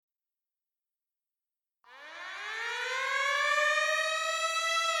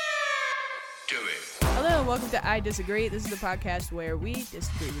do it. Hello and welcome to I Disagree. This is the podcast where we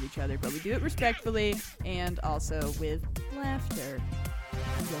disagree with each other, but we do it respectfully and also with laughter.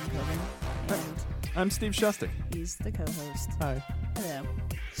 I'm Glenn Coven, and I'm Steve Shustic. he's the co-host. Hi. Hello.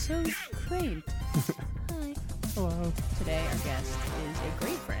 So quaint. Hi. Hello. Today our guest is a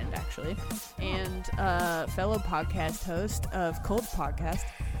great friend, actually, and fellow podcast host of Cult Podcast.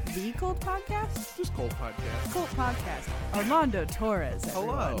 The Cult Podcast? Just Cold Podcast. Cult Podcast. Armando Torres, everyone.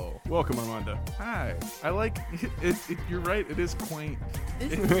 Hello. Welcome, Armando. Hi. I like it. You're right. It is quaint.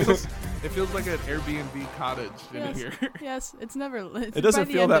 This- It feels like an Airbnb cottage in Yes. here. Yes, it's never... It's It doesn't by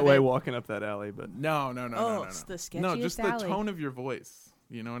the feel end that of way it. walking up that alley, but No. It's the No, sketchiest just alley. the tone of your voice.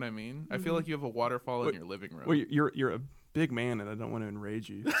 You know what I mean? I feel like you have a waterfall in your living room. well, you're a big man, and I don't want to enrage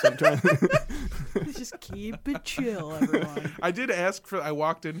you. So I'm trying. Just keep it chill, everyone. I did ask for. I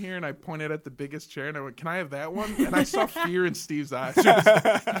walked in here and I pointed at the biggest chair and I went, "Can I have that one?" And I saw fear in Steve's eyes. She was,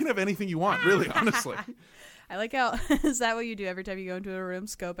 you can have anything you want, really, honestly. I like how is that what you do every time you go into a room?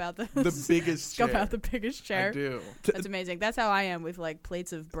 Scope out the biggest scope chair. out the biggest chair. I do. That's amazing. That's how I am with like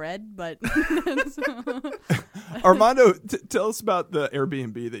plates of bread. But Armando, tell us about the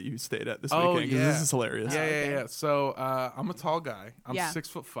Airbnb that you stayed at this Oh, weekend. 'Cause yeah. This is hilarious. Yeah. So I'm a tall guy. I'm Yeah.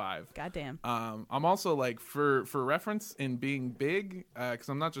 6'5". goddamn, I'm also like for reference in being big, because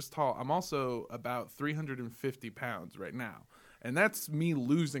I'm not just tall. I'm also about 350 pounds right now, and that's me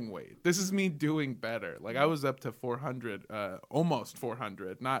losing weight. This is me doing better. Like I was up to 400, almost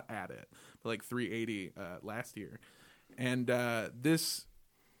 400, not at it, but like 380 last year. And this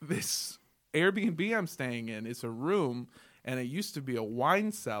Airbnb I'm staying in is a room, and it used to be a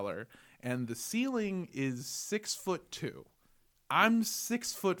wine cellar, and the ceiling is 6'2". I'm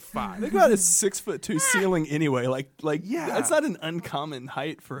 6'5". Think about a 6'2" ceiling anyway. Like, Yeah. that's not an uncommon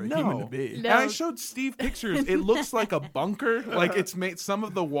height for a human to be. No. And I showed Steve pictures. It looks like a bunker. Like it's made. Some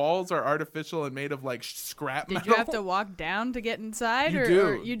of the walls are artificial and made of like scrap did metal. you have to walk down to get inside? You or, do.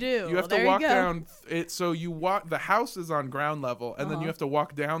 or you do. You Well, have there to walk you go. down it. So you walk. The house is on ground level, and then you have to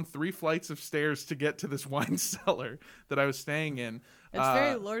walk down 3 flights of stairs to get to this wine cellar that I was staying in. It's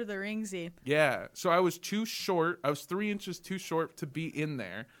very Lord of the Ringsy. Yeah. So I was too short. I was 3 inches too short to be in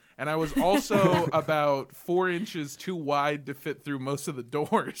there. And I was also about 4 inches too wide to fit through most of the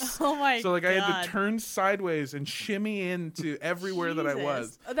doors. Oh my So like I had God. to turn sideways and shimmy into everywhere that I Jesus.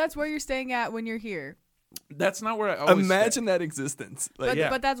 was. Oh, that's where you're staying at when you're here. That's not where I always Imagine stay. that existence. Like, But, Yeah.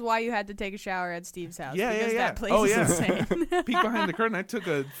 but that's why you had to take a shower at Steve's house. Yeah, because yeah. that place Oh, is yeah. insane. Peek behind the curtain. I took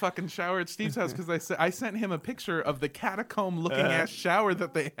a fucking shower at Steve's house because I sent him a picture of the catacomb-looking ass shower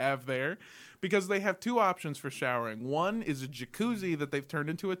that they have there, because they have 2 options for showering. One is a jacuzzi that they've turned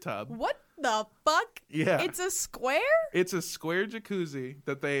into a tub. What the fuck? Yeah. It's a square? It's a square jacuzzi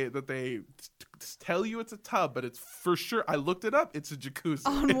that they tell you it's a tub, but it's for sure. I looked it up. It's a jacuzzi.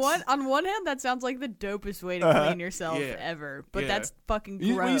 On one hand, that sounds like the dopest way to clean yourself Yeah. ever, but Yeah. that's fucking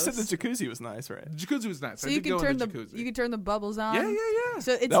gross. you said the jacuzzi was nice, right? The jacuzzi was nice. so I you did can go turn in the jacuzzi. you can turn the bubbles on. Yeah.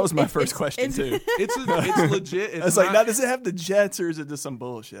 So it's, That was my it's- first it's- question it's- too. It's legit. It's It's like, not- now does it have the jets or is it just some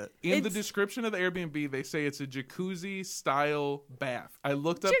bullshit? in the it's- description of the Airbnb, they say it's a jacuzzi style bath. I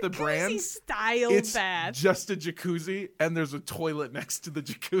looked up the Jacuzzi brand. style It's bath. just a jacuzzi, and there's a toilet next to the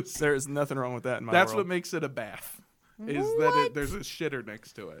jacuzzi. There's nothing wrong with that in my That's world. what makes it a bath. Is What? that there's a shitter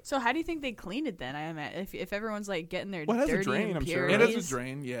next to it. So how do you think they clean it then? I imagine if everyone's like getting their Well, it has a dirty drain, I'm sure. It impurities. has a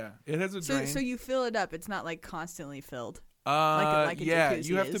drain. Yeah, it has a drain. So you fill it up. It's not like constantly filled. like a yeah, jacuzzi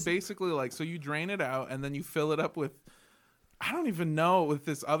you have is. to basically so you drain it out and then you fill it up with, I don't even know, with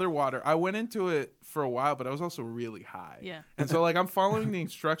this other water. I went into it for a while, but I was also really high. Yeah. And so I'm following the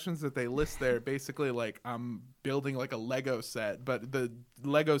instructions that they list there. Basically, like I'm building like a Lego set, but the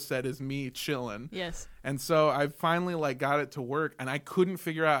Lego set is me chilling. Yes. And so I finally got it to work, and I couldn't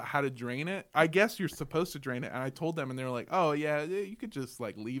figure out how to drain it. I guess you're supposed to drain it, and I told them, and they were like, "Oh yeah, you could just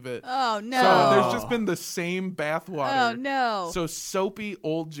leave it." Oh no. So there's just been the same bath water. Oh no. So soapy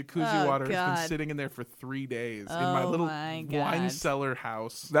old jacuzzi Oh, water has God. been sitting in there for 3 days in Oh, my little my wine God. cellar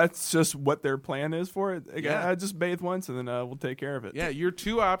house. That's just what their plan is for it. Yeah. I just bathe once and then we'll take care of it. Yeah, your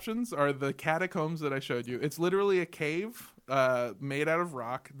 2 options are the catacombs that I showed you. It's literally a cave made out of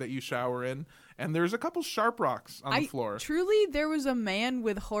rock that you shower in, and there's a couple sharp rocks on the floor. Truly, there was a man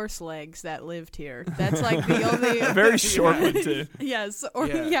with horse legs that lived here. That's like the only. A very short one too. Yes, or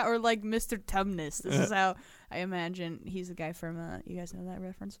Yeah. or like Mr. Tumnus. This is how I imagine he's the guy from. You guys know that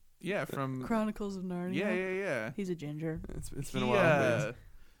reference? Yeah, from Chronicles of Narnia. yeah. He's a ginger. It's been a while.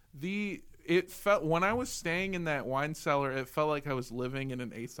 It felt, when I was staying in that wine cellar, it felt like I was living in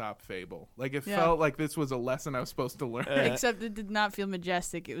an Aesop fable. Like it Yeah. felt like this was a lesson I was supposed to learn. Except it did not feel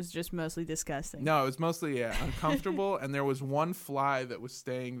majestic. It was just mostly disgusting. No, it was mostly uncomfortable, and there was one fly that was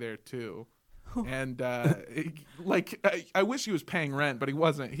staying there too. And I wish he was paying rent, but he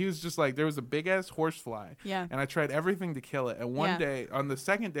wasn't. He was just like, there was a big ass horsefly. Yeah. And I tried everything to kill it. And one Yeah. day, on the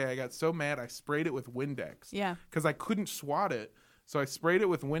second day, I got so mad I sprayed it with Windex. Yeah. Because I couldn't swat it. So I sprayed it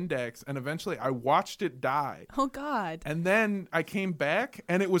with Windex, and eventually I watched it die. Oh, God. And then I came back,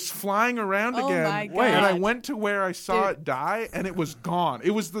 and it was flying around Oh, again. my And I God. went to where I saw Dude. it die, and it was gone.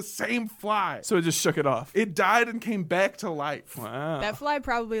 It was the same fly. So it just shook it off. It died and came back to life. Wow. That fly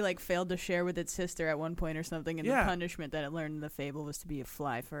probably like failed to share with its sister at one point or something, and Yeah. the punishment that it learned in the fable was to be a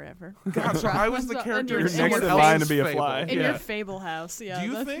fly forever. God, so I was the So- character You're in next someone in else's line to be a fable. fly. In Yeah. your fable house, yeah. Do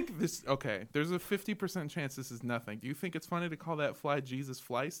you that's- think this? Okay, there's a 50% chance this is nothing. Do you think it's funny to call that fly Jesus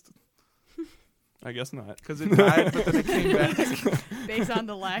Fleist? I guess not. Because it died, but then it came back. based on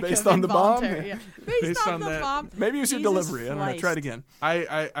the lack Based of on the bomb? involuntary- yeah. Based on the that. bomb. Maybe it was your Jesus delivery. I don't know. Try it Christ. again.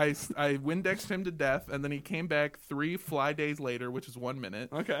 I Windexed him to death, and then he came back 3 fly days later, which is 1 minute.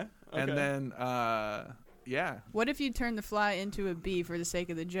 Okay. And then, yeah. What if you turn the fly into a bee for the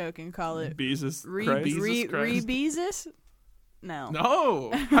sake of the joke and call it Jesus Re Christ. Jesus Christ. Beezus? No.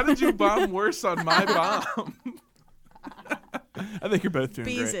 No. How did you bomb worse on my bomb? I think you're both doing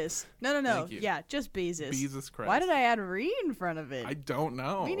great. Beezus. No. Thank you. Yeah, just Beezus. Jesus Christ. Why did I add re in front of it? I don't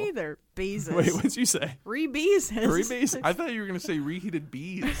know. Me neither. Beezus. Wait, what'd you say? Re-Beezus. Re-Beezus. I thought you were going to say reheated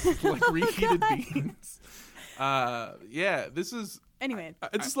bees, like reheated beans. Yeah, this is... Anyway.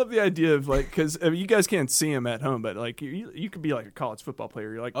 I just love the idea of like, because you guys can't see him at home, but like you could be like a college football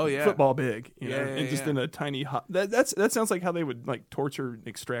player. You're like, Oh, yeah. football big, you Yeah, know, yeah, and just yeah. in a tiny that sounds like how they would like torture, and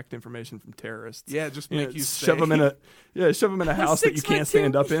extract information from terrorists. Yeah, just You know, make you shove say- them in a house that you can't 6'2".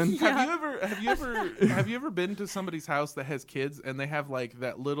 stand up in. Yeah. Have you ever been to somebody's house that has kids and they have like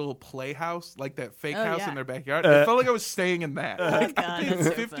that little playhouse, like that fake Oh, house yeah. in their backyard? It felt like I was staying in that. Like, God, I paid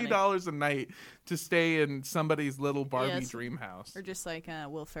that's so funny. $50 a night to stay in somebody's little Barbie Yes. dream house. Or just like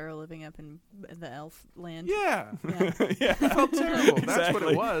Will Ferrell living up in the elf land. Yeah, Yeah. Yeah. it felt terrible. That's what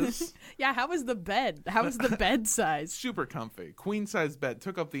Exactly. it was. Yeah, how was the bed? How was the bed size? Super comfy, queen size bed,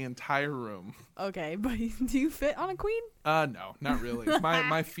 took up the entire room. Okay, but do you fit on a queen? No, not really.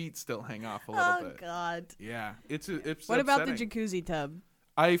 My feet still hang off a little Oh, bit. God. Yeah, it's What about the upsetting. jacuzzi tub?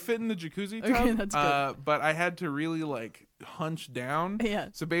 I fit in the jacuzzi tub, Okay, that's good. but I had to really like hunch down. Yeah.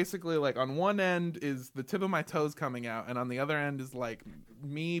 So basically, like on one end is the tip of my toes coming out, and on the other end is like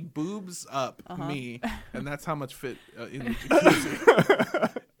me boobs up, me, and that's how much fit in the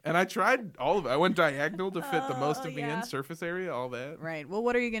jacuzzi. And I tried all of it. I went diagonal to fit the most of me yeah. in, surface area, all that. Right. Well,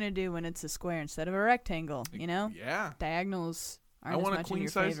 what are you going to do when it's a square instead of a rectangle? You know? Yeah. Diagonals I aren't want as a much in queen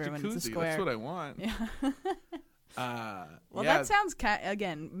your size favor when it's a jacuzzi. square. That's what I want. Yeah. Well, yeah, that sounds,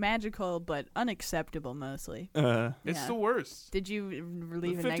 again, magical, but unacceptable mostly. it's yeah. the worst. Did you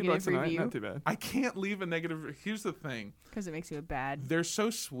leave a $50 negative a night, review? not too bad. I can't leave a negative. Here's the thing. Because it makes you a bad. They're so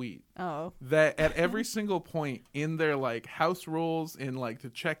sweet. Oh. That at every single point in their like house rules, in like to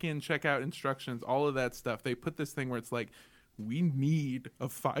check in, check out instructions, all of that stuff, they put this thing where it's like, we need a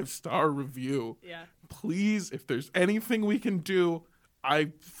 5-star review. Yeah. Please, if there's anything we can do,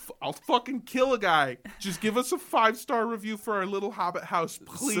 I'll fucking kill a guy. Just give us a 5-star review for our little hobbit house,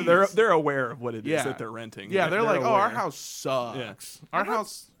 please. So they're aware of what it is Yeah. that they're renting. yeah, they're like, oh, aware. our house sucks. Yeah. Our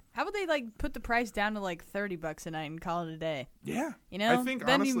house. How about they like put the price down to like $30 a night and call it a day? Yeah. You know? I think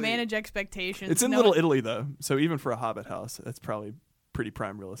then honestly, you manage expectations. It's in know Little what- Italy though, so even for a Hobbit house, that's probably pretty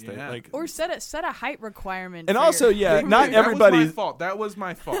prime real estate. Yeah. Like, Or set a height requirement. and for also, your- yeah, not That was everybody. my fault. That was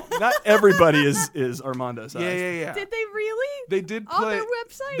my fault. Not everybody is Armando size. yeah. Did they really? They did On put their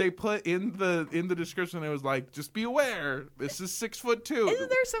website? They put in the description. It was like, just be aware. This is 6'2". Isn't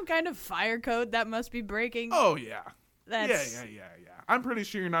there some kind of fire code that must be breaking? Oh yeah. That's... Yeah. I'm pretty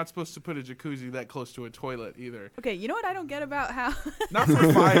sure you're not supposed to put a jacuzzi that close to a toilet either. Okay, you know what I don't get about how... Not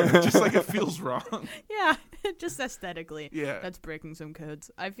for fire, just like it feels wrong. yeah, just aesthetically. Yeah. That's breaking some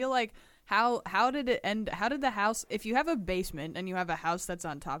codes. I feel like how did it end? How did the house... If you have a basement and you have a house that's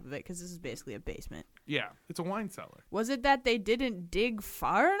on top of it, because this is basically a basement, Yeah, it's a wine cellar. was it that they didn't dig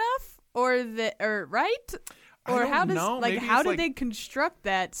far enough? Or right? I Or don't how does... know. Like, Maybe how it's did like- they construct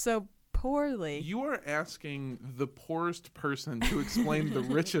that so poorly? You are asking the poorest person to explain the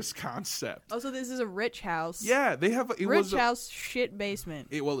richest concept. Also, this is a rich house. Yeah, they have. It Rich was a, house, shit basement.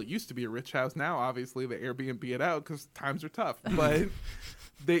 It used to be a rich house. Now, obviously, they Airbnb it out because times are tough. But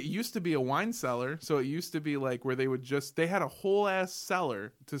it used to be a wine cellar. So it used to be like where they had a whole ass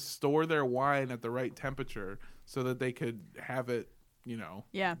cellar to store their wine at the right temperature so that they could have it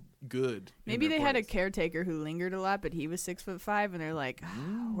Yeah. good. in Maybe their they had a place. caretaker who lingered a lot, but he was 5'5", and they're like,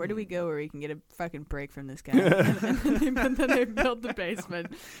 "Where do we go where we can get a fucking break from this guy?" And then they built the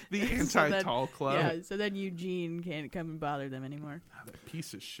basement. The So then- anti-tall club. Yeah, so then Eugene can't come and bother them anymore. That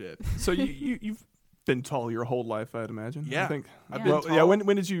piece of shit. So you've been tall your whole life, I'd imagine. Yeah. I think. I've Yeah. been Well, tall. yeah.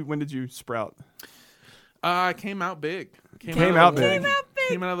 When did you sprout? I came out big. Came out big. Came out big.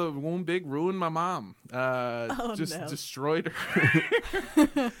 Came out of the womb big. Ruined my mom. Just no. destroyed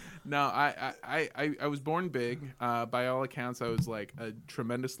her. No, I was born big. By all accounts, I was like a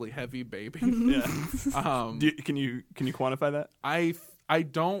tremendously heavy baby. Yeah. Can you quantify that? I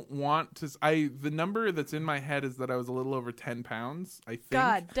don't want to. The number that's in my head is that I was a little over 10 pounds. I think.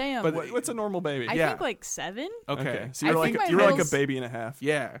 God damn. But What's a normal baby? I yeah. think like 7. Okay. So you're I like think my you were like a middle's- baby and a half.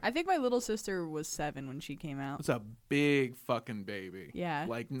 Yeah. I think my little sister was 7 when she came out. It's a big fucking baby. Yeah.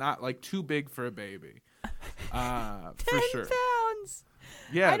 Like not like too big for a baby. 10 For sure. pounds.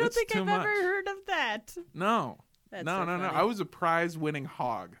 Yeah. I don't that's think too I've much. ever heard of that. No. That's No. so funny. I was a prize-winning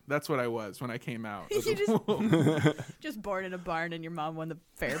hog. That's what I was when I came out. You just born in a barn and your mom won the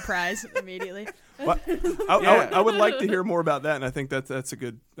fair prize immediately. Well, I would like to hear more about that, and I think that's a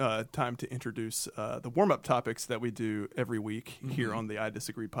good time to introduce the warm-up topics that we do every week here on the I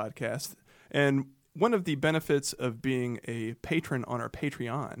Disagree podcast. And one of the benefits of being a patron on our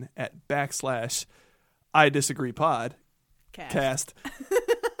Patreon at /I Disagree Podcast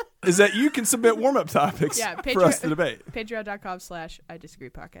is that you can submit warm-up topics for us to debate. Patreon.com/I Disagree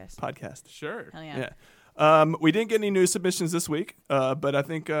Podcast. Sure. Hell yeah. Yeah. We didn't get any new submissions this week, but I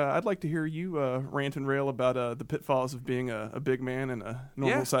think I'd like to hear you rant and rail about the pitfalls of being a big man in a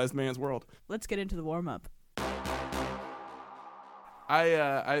normal-sized man's world. Let's get into the warm-up.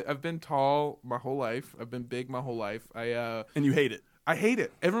 I've been tall my whole life. I've been big my whole life. And you hate it. I hate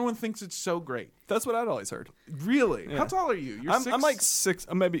it. Everyone thinks it's so great. That's what I'd always heard. Really? Yeah. How tall are you? You're I'm like 6.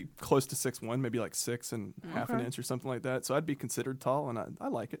 I'm maybe close to 6'1", maybe like 6 and half an Okay. inch or something like that. So I'd be considered tall, and I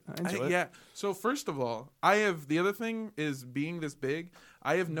like it. I enjoy it. Yeah. So first of all, the other thing is being this big,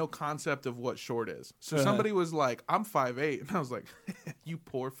 I have no concept of what short is. So somebody was like, I'm 5'8", and I was like, you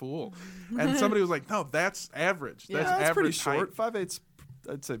poor fool. And somebody was like, no, that's average. Yeah. That's That's pretty average height. short. 5'8",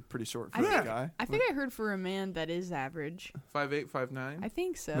 I'd say pretty short for I a guy. think I heard for a man that is average. 5'8", 5'9". I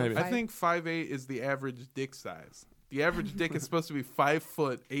think so. Maybe. I think 5'8" is the average dick size. The average dick is supposed to be 5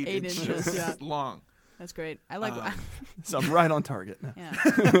 foot 8 8 inches, yeah. long. That's great. I like. So I'm right on target now.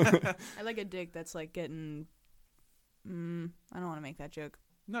 Yeah. I like a dick that's like getting. I don't want to make that joke.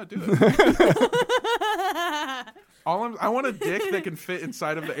 No, do it. I want a dick that can fit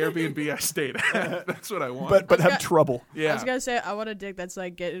inside of the Airbnb I stayed at. That's what I want. But have trouble. I yeah, was gonna say I want a dick that's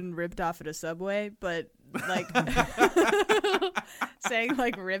like getting ripped off at a Subway, but like saying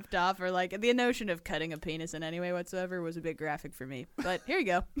like ripped off or like the notion of cutting a penis in any way whatsoever was a bit graphic for me. But here you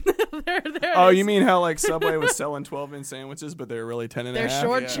go. there Oh, it is. you mean how like Subway was selling 12-inch sandwiches, but they're really 10 and a They're half?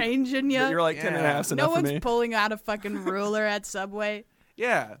 shortchanging you. You're like 10 and a half's No enough for one's me. pulling out a fucking ruler at Subway.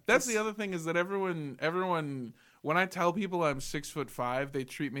 yeah. That's the other thing is that everyone. When I tell people I'm 6'5", they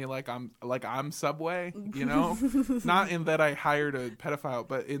treat me like I'm Subway. You know, not in that I hired a pedophile,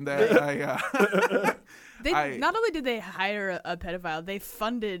 but in that Not only did they hire a pedophile, they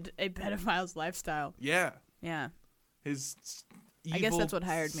funded a pedophile's lifestyle. yeah. Yeah. His I guess evil that's what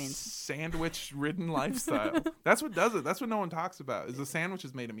hired means. Sandwich-ridden lifestyle. That's what does it. That's what no one talks about. Is the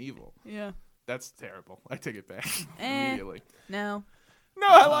sandwiches made him evil. Yeah. That's terrible. I take it back immediately. No. No,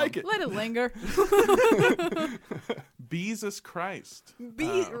 I like it. Let it linger. Jesus Christ.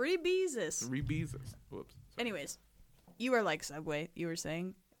 Re-Beezus. Re-Beezus. Whoops. Anyways, you are like Subway, you were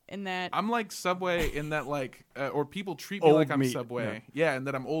saying, in that... I'm like Subway in that like, or people treat me Old like I'm meat, Subway. Yeah, and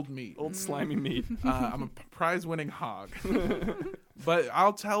that I'm old meat. Old slimy meat. I'm a prize-winning hog. But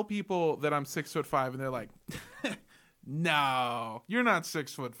I'll tell people that I'm 6'5", and they're like, "No, you're not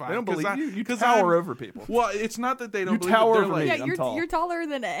 6'5". They don't believe you. You 'cause tower I'm- over people. Well, it's not that they don't You believe tower it. They're over like, me. yeah, I'm tall. you're taller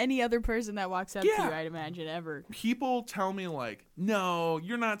than any other person that walks up to Yeah. you, I'd imagine, ever. people tell me like, "No,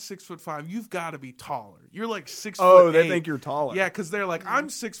 you're not 6'5". You've got to be taller. You're like 6'8". Oh, they think you're taller. Yeah, because they're like, I'm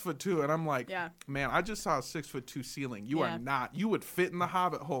 6'2", and I'm like, Yeah. man, I just saw a 6'2" ceiling. You Yeah. are not. You would fit in the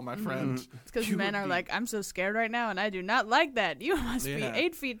Hobbit hole, my friend. It's because You men would are be- like, I'm so scared right now, and I do not like that. You must be Yeah.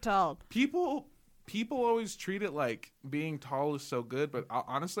 8 feet tall. People always treat it like being tall is so good, but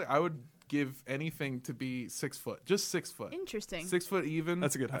honestly, I would give anything to be 6 foot. Just 6 foot. Interesting. 6 foot even.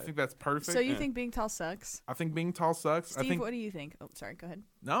 That's a good I height. think that's perfect. So you think being tall sucks? I think being tall sucks. Steve, I think what do you think? Oh, sorry. Go ahead.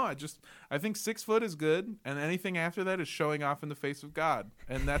 no. I think 6 foot is good, and anything after that is showing off in the face of God,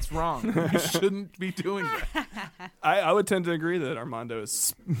 and that's wrong. You shouldn't be doing that. I would tend to agree that Armando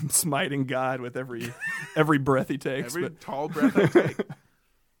is smiting God with every breath he takes. Every but tall breath I take.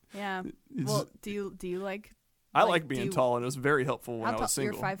 Yeah. It's- Well, do you like? I like, like do being you- tall, and it was very helpful when How I tall? was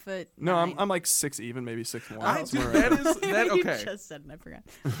single. You're 5'9". No, I'm like 6 even, maybe 6'1". Oh. somewhere That around there. is that You okay. just said, and I forgot.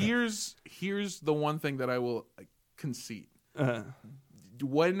 Here's the one thing that I will concede. Uh,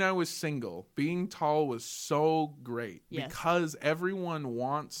 When I was single, being tall was so great Yes. because everyone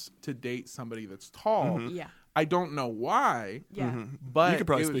wants to date somebody that's tall. Yeah. I don't know why, Yeah. but you could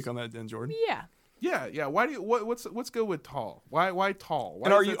probably it was- speak on that, then, Jordan. Yeah. Yeah. Why do you, what's good with tall? Why tall? Why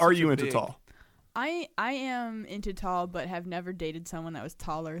And are is you that are such you a into big- tall? I am into tall, but have never dated someone that was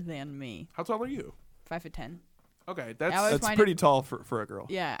taller than me. How tall are you? 5'10". Okay, I always that's That's find pretty tall for a girl.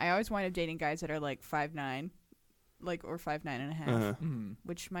 Yeah, I always wind up dating guys that are like 5'9", like or 5'9.5", Uh-huh.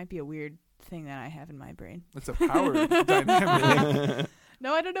 which might be a weird thing that I have in my brain. that's a power dynamic.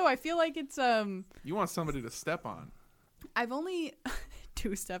 No, I don't know. I feel like it's You want somebody to step on. I've only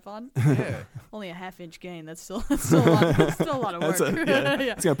 2 step on, Yeah. only a half-inch gain. That's still a lot. That's still a lot of work. Yeah.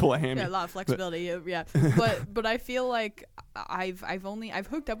 Yeah. It's gonna pull a hammy. Yeah, a lot of flexibility. Yeah, but I feel like I've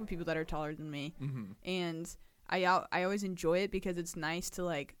hooked up with people that are taller than me, and I always enjoy it because it's nice to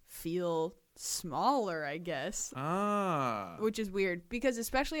like feel smaller, I guess, Ah. which is weird because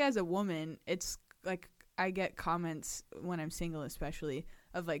especially as a woman, it's like I get comments when I'm single, especially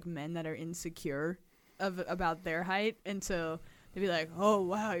of like men that are insecure about their height, and so they'd be like, "Oh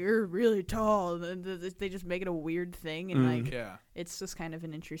wow, you're really tall," and they just make it a weird thing, and like Yeah. it's just kind of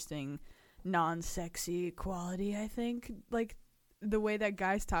an interesting non-sexy quality, I think, like the way that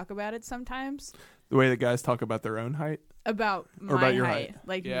guys talk about it sometimes The way that guys talk about their own height. about my about your height, height.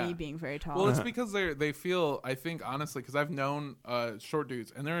 like Yeah. me being very tall. Well, it's because they feel, I think, honestly, because I've known short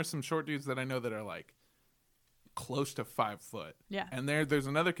dudes, and there are some short dudes that I know that are like close to 5 foot. Yeah. And there's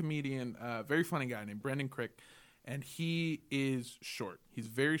another comedian, very funny guy named Brendan Crick, and he is short. He's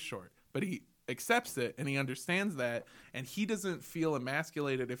very short, but he accepts it and he understands that, and he doesn't feel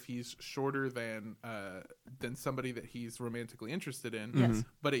emasculated if he's shorter than somebody that he's romantically interested in. Yes.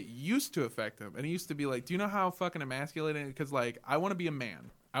 But it used to affect him, and he used to be like, "Do you know how fucking emasculating?" Because like, I want to be a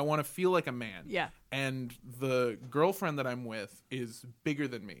man. I want to feel like a man. Yeah. And the girlfriend that I'm with is bigger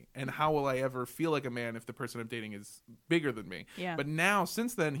than me. And how will I ever feel like a man if the person I'm dating is bigger than me? Yeah. But now,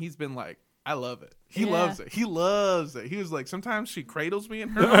 since then, he's been like, I love it. He Yeah. loves it. He loves it. He was like, sometimes she cradles me in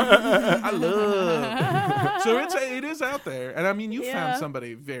her arms. I love it. So it is out there. And I mean, you Yeah. found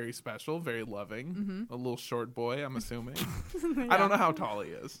somebody very special, very loving, a little short boy, I'm assuming. I Yeah. don't know how tall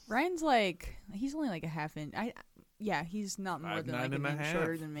he is. Ryan's like he's only like a half inch. Yeah, he's not more than 5'9" like and an a inch half.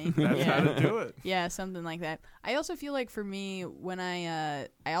 shorter than me. That's yeah. how to do it. Yeah, something like that. I also feel like for me, when I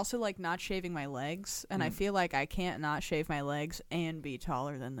also like not shaving my legs, and I feel like I can't not shave my legs and be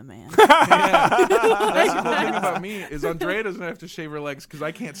taller than the man. Yeah. That's the thing about me is Andrea doesn't have to shave her legs because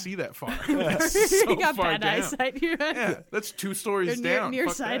I can't see that far. That's so You got far bad down. eyesight. You're Yeah, that's 2 stories you're down. Fuck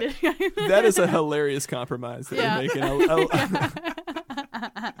nearsighted. That is a hilarious compromise that Yeah. you're making.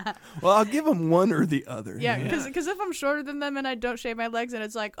 Well, I'll give them one or the other. Yeah, because if I'm shorter than them and I don't shave my legs, and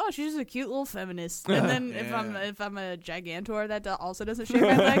it's like, oh, she's just a cute little feminist. And then if I'm a gigantor that also doesn't shave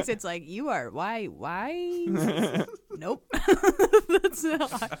my legs, it's like, you are why nope. That's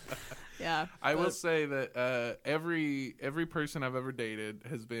yeah. I will but- say that every person I've ever dated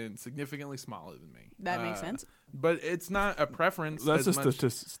has been significantly smaller than me. That makes sense. But it's not a preference. That's as just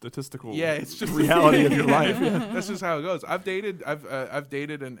much. statistical. Yeah, it's just reality of your life. That's just how it goes. I've dated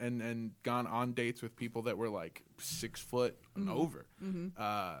and gone on dates with people that were like 6 foot and over, and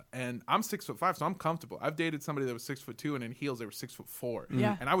I'm 6'5", so I'm comfortable. I've dated somebody that was 6'2", and in heels they were 6'4",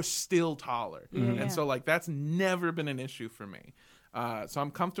 Yeah. and I was still taller, Yeah. and so like that's never been an issue for me. So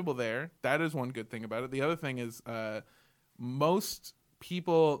I'm comfortable there. That is one good thing about it. The other thing is most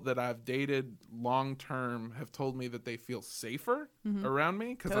people that I've dated long term have told me that they feel safer around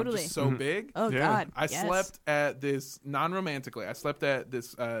me because I'm Totally. just so big. Oh Yeah. God. I yes. slept at this non-romantically. I slept at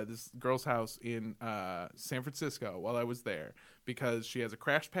this girl's house in San Francisco while I was there because she has a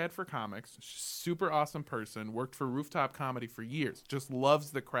crash pad for comics. She's a super awesome person. Worked for Rooftop Comedy for years. Just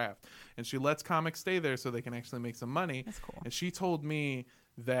loves the craft, and she lets comics stay there so they can actually make some money. That's cool. And she told me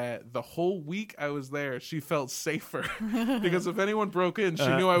that the whole week I was there, she felt safer because if anyone broke in, she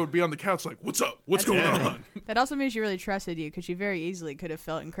knew I would be on the couch like, "What's up? What's going on?" That also means she really trusted you because she very easily could have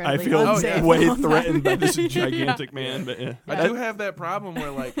felt I incredibly feel unsafe. way all the time. threatened by this gigantic man, but yeah. I do have that problem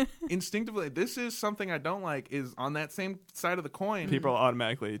where, like, instinctively, this is something I don't like. Is on that same side of the coin, People are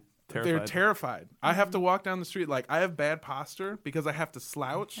automatically terrified. they're terrified. I have to walk down the street. Like, I have bad posture because I have to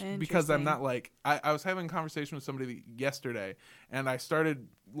slouch because I'm Interesting. not like, I was having a conversation with somebody yesterday and I started,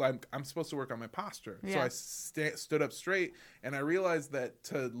 like, I'm supposed to work on my posture. So Yeah. I stood up straight and I realized that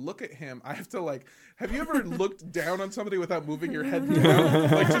to look at him, I have to, like, have you ever looked down on somebody without moving your head down?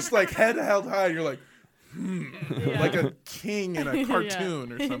 Like, just like head held high. You're like, like a king in a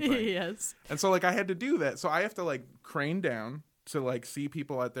cartoon or something. Yes. And so, like, I had to do that. So I have to, like, crane down to, like, see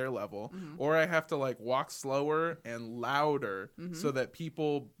people at their level. Or I have to, like, walk slower and louder so that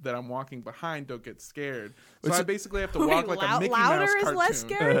people that I'm walking behind don't get scared. So I basically have to walk like a Mickey louder Mouse is cartoon. less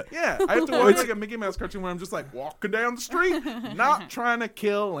scary? Yeah, I have to walk like a Mickey Mouse cartoon where I'm just, like, walking down the street, not trying to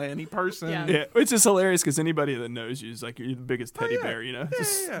kill any person. Yeah. Yeah, which is hilarious because anybody that knows you is like, you're the biggest teddy yeah. bear, you know? Yeah,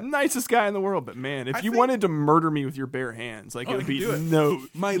 Just yeah. nicest guy in the world. But man, if I you think- wanted to murder me with your bare hands, like, it I would can be do it. no.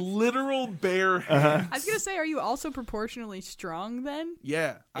 My literal bare hand. I was gonna say, are you also proportionally strong then?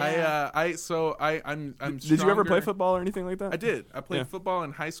 Yeah. Yeah. I'm Did you ever play stronger. football or anything like that? I did. I played Yeah. football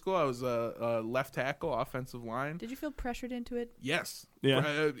in high school. I was a left tackle, offensive line. Did you feel pressured into it? Yes.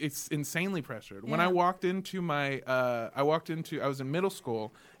 Yeah. It's insanely pressured. When Yeah. I walked into I was in middle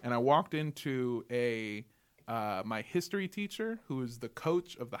school and I walked into my history teacher who was the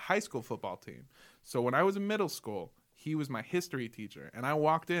coach of the high school football team. So when I was in middle school, he was my history teacher. And I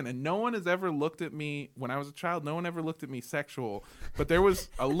walked in and no one has ever looked at me when I was a child. No one ever looked at me sexual, but there was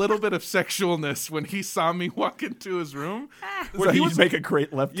a little bit of sexualness when he saw me walk into his room. So he would make a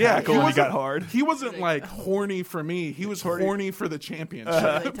great left tackle when he got hard. He wasn't like horny for me. He was horny for the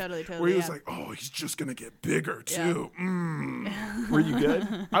championship. Totally. Where he was yeah. like, "Oh, he's just gonna get bigger Yeah. too." Were you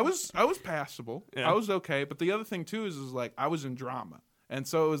good? I was passable. Yeah. I was okay. But the other thing too is like I was in drama, and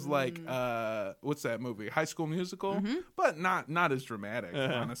so it was like what's that movie? High School Musical, but not as dramatic.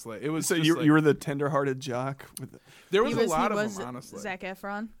 Honestly, it was. So just you like, you were the tender-hearted jock with there was He a lot he of was them. Honestly, Zac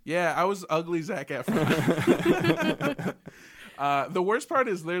Efron. yeah, I was ugly Zac Efron. The worst part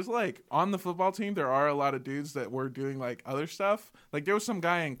is there's like on the football team there are a lot of dudes that were doing like other stuff. Like there was some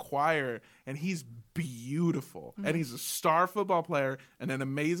guy in choir and he's beautiful and he's a star football player and an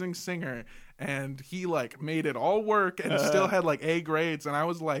amazing singer and he like made it all work and still had like A grades and I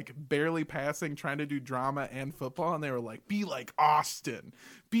was like barely passing trying to do drama and football and they were like be like Austin,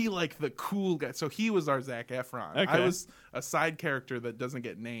 be like the cool guy. So he was our Zac Efron. I Okay. was a side character that doesn't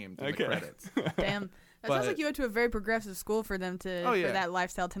get named in the Okay. credits. Damn. That But- sounds like you went to a very progressive school for them to Oh, yeah. for that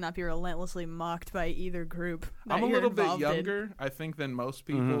lifestyle to not be relentlessly mocked by either group. that I'm a you're little bit involved in. younger, I think, than most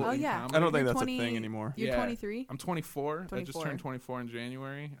people. Mhm. Oh in yeah. comedy. I don't think You're that's a thing anymore. You're Yeah. 23. I'm 24. I just 24. turned 24 in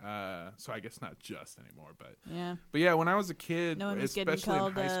January. So I guess not just anymore, but Yeah. yeah, when I was a kid, No one was getting especially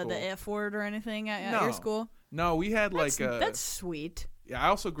called in high school. the F word or anything at No. your school. No, we had That's, like that's sweet. yeah. I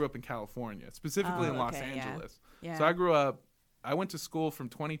also grew up in California, specifically Oh, in Los okay, yeah. Angeles. Yeah. So I grew up. I went to school from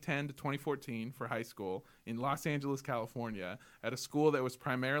 2010 to 2014 for high school in Los Angeles, California, at a school that was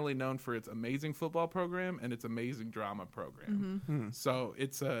primarily known for its amazing football program and its amazing drama program. Mm-hmm. So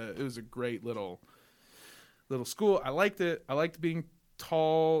it was a great little school. I liked it. I liked being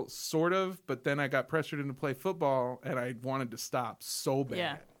tall, sort of, but then I got pressured into play football, and I wanted to stop so bad.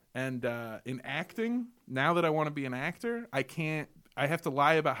 Yeah. And in acting, now that I want to be an actor, I can't. I have to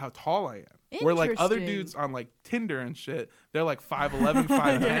lie about how tall I am. Where like other Interesting. dudes on like Tinder and shit, they're like 5'11",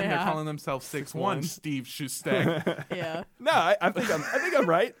 5'10". They're Yeah. calling themselves 6'1". Steve Schustek. Yeah. No, I think I'm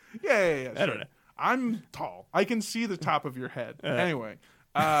right. Yeah. I don't know. I'm tall. I can see the top of your head. Anyway,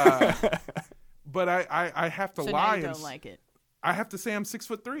 but I have to So now lie you and don't like it. I have to say I'm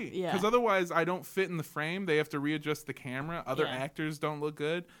 6'3". Yeah. Because otherwise I don't fit in the frame. They have to readjust the camera. Other Yeah. actors don't look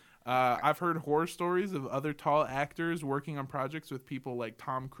good. I've heard horror stories of other tall actors working on projects with people like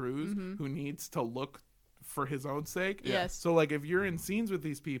Tom Cruise, who needs to look for his own sake. Yes. So like if you're in scenes with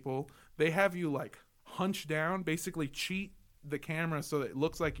these people, they have you like hunch down, basically cheat the camera so that it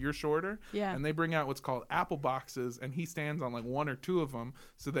looks like you're shorter. Yeah. And they bring out what's called apple boxes, and he stands on like one or two of them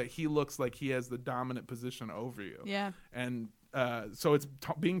so that he looks like he has the dominant position over you. Yeah. And so it's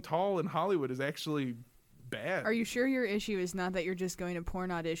being tall in Hollywood is actually bad. Are you sure your issue is not that you're just going to porn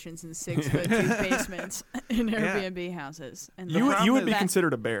auditions in 6'2" basements in Airbnb houses? And You would be that-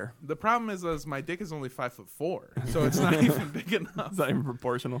 considered a bear. The problem is my dick is only 5'4", so it's not even big enough. It's not even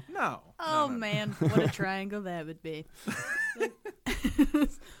proportional. No. Oh No. man, what a triangle that would be.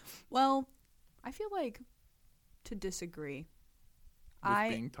 Well, I feel like to disagree.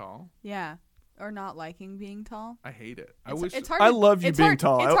 being tall. Yeah. Or not liking being tall. I hate it. It's hard. I love you it's being hard,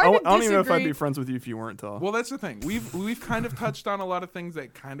 tall. It's I hard to don't even know if I'd disagree. be friends with you if you weren't tall. Well, that's the thing. We've kind of touched on a lot of things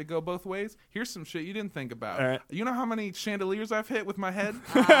that kind of go both ways. Here's some shit you didn't think about. All right. You know how many chandeliers I've hit with my head?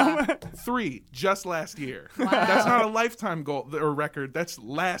 3 just last year. Wow. That's not a lifetime goal or record. That's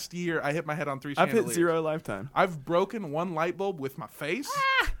last year I hit my head on 3 I've chandeliers. hit 0 lifetime. I've broken 1 light bulb with my face.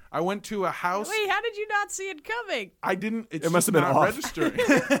 I went to a house. Wait, how did you not see it coming? I didn't. It's It must just have been not off. registering.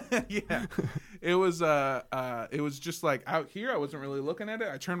 Yeah, it was just like out here. I wasn't really looking at it.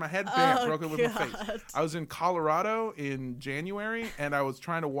 I turned my head, bam, Oh, broke it with my face. God. I was in Colorado in January, and I was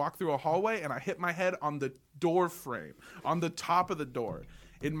trying to walk through a hallway, and I hit my head on the door frame, on the top of the door.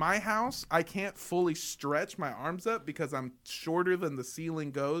 In my house, I can't fully stretch my arms up because I'm shorter than the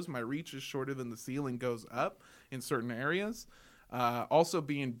ceiling goes. My reach is shorter than the ceiling goes up in certain areas. Also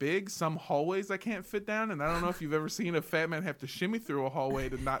being big, some hallways I can't fit down, and I don't know if you've ever seen a fat man have to shimmy through a hallway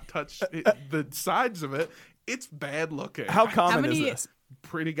to not touch the sides of it. It's bad looking. How common many- is this?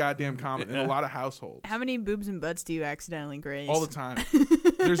 Pretty goddamn common in a lot of households. How many boobs and butts do you accidentally graze? All the time.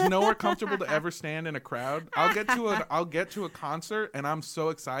 There's nowhere comfortable to ever stand in a crowd. I'll get to a concert and I'm so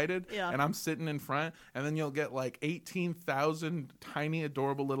excited, Yeah. and I'm sitting in front, and then you'll get like 18,000 tiny,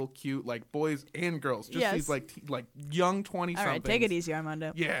 adorable, little, cute, like boys and girls, just Yes. these like young 20 All somethings. right, take it easy,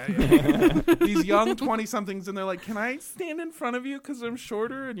 Armando. Yeah. These young 20 somethings, and they're like, "Can I stand in front of you because I'm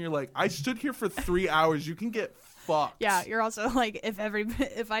shorter?" And you're like, "I stood here for 3 hours. You can get fucked." Yeah, you're also like, if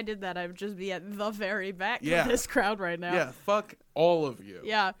I did that, I would just be at the very back Yeah. of this crowd right now. Yeah. Fuck all of you.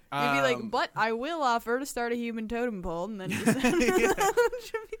 Yeah, you'd be like, Um, but I will offer to start a human totem pole, and then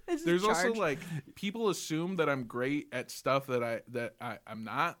just There's also charge. like people assume that I'm great at stuff that I'm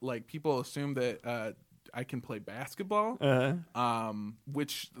not. Like people assume that I can play basketball,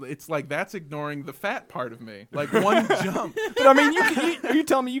 which it's like that's ignoring the fat part of me. Like one jump. But I mean, are you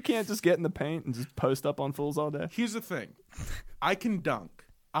telling me you can't just get in the paint and just post up on fools all day? Here's the thing, I can dunk.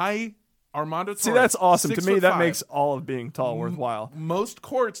 Armando Torres, See, that's awesome. To me, that 6'5". makes all of being tall worthwhile. Most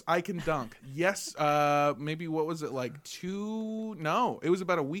courts I can dunk. Yes, maybe what was it like 2? No, it was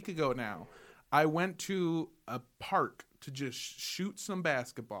about a week ago now. I went to a park to just shoot some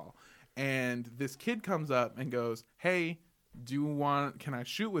basketball, and this kid comes up and goes, "Hey, can I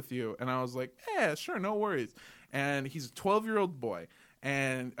shoot with you?" And I was like, "Yeah, sure, no worries." And he's a 12-year-old boy.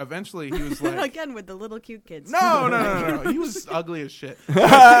 And eventually he was like, again with the little cute kids. No. He was ugly as shit.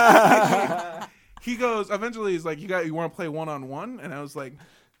 He goes, eventually he's like, you want to play one-on-one? And I was like,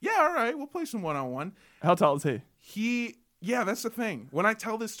 yeah, all right, we'll play some one-on-one. How tall is he? Yeah, that's the thing. When I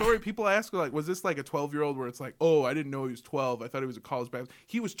tell this story, people ask, like, was this like a 12-year-old where it's like, oh, I didn't know he was 12. I thought he was a college basketball.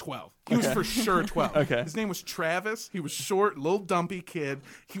 He was 12. He was for sure 12. Okay. His name was Travis. He was short, little dumpy kid.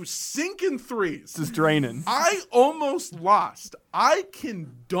 He was sinking threes. Just draining. I almost lost. I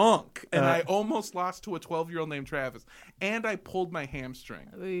can dunk. And I almost lost to a 12-year-old named Travis. And I pulled my hamstring.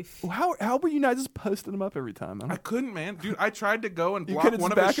 Oof. How were you not just posting him up every time? I couldn't, man. Dude, I tried to go and You block couldn't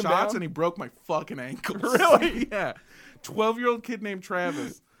one just of his back him shots, down? and he broke my fucking ankle. Really? Yeah. 12-year-old kid named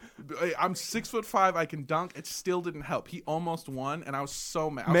Travis. I'm 6'5". I can dunk. It still didn't help. He almost won, and I was so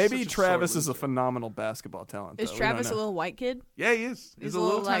mad. I was Maybe such Travis sore is a loser. phenomenal basketball talent. Is though. We Travis a don't know. little white kid? Yeah, he is. He's He's a a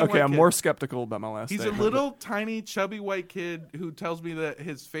little little, tiny like- Okay, white I'm kid. more skeptical about my last He's a statement. little tiny, chubby white kid who tells me that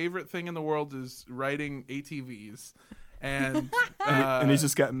his favorite thing in the world is riding ATVs. And and he's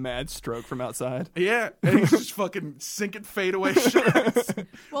just got mad stroke from outside. yeah, and he's just fucking sinking fadeaway shots,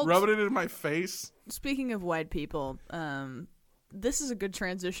 Well, rubbing it in my face. Speaking of white people, this is a good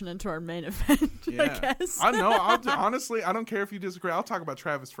transition into our main event, Yeah. I guess. I know. Honestly, I don't care if you disagree. I'll talk about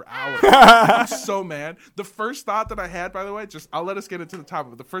Travis for hours. I'm so mad. The first thought that I had, by the way, I'll let us get into the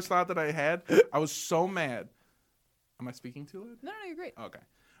topic. But the first thought that I had, I was so mad. Am I speaking too loud? No, you're great. Okay.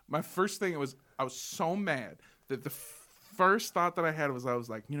 My first thing I was so mad that the first thought that I had was, I was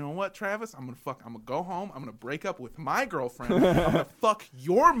like, you know what, Travis? I'm gonna go home. I'm gonna break up with my girlfriend. I'm gonna fuck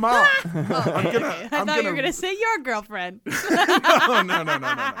your mom. I thought you were gonna say your girlfriend. No.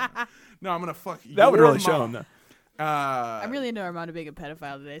 No, I'm gonna fuck That would your really show mom. him, though. I'm really into Armando being a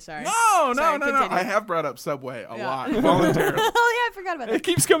pedophile today. Sorry. No. Sorry, continue. I have brought up Subway a Yeah. lot voluntarily. Oh yeah, I forgot about It that.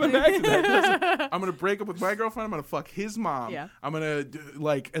 keeps coming back to that. I'm gonna break up with my girlfriend. I'm gonna fuck his mom. Yeah. I'm gonna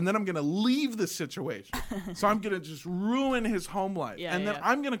and then I'm gonna leave the situation. So I'm gonna just ruin his home life, Yeah, and then yeah.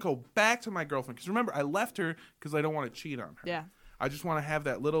 I'm gonna go back to my girlfriend because remember I left her because I don't want to cheat on her. Yeah. I just want to have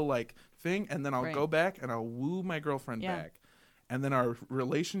that little like thing, and then I'll Right. go back and I'll woo my girlfriend Yeah. back. And then our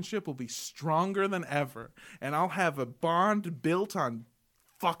relationship will be stronger than ever. And I'll have a bond built on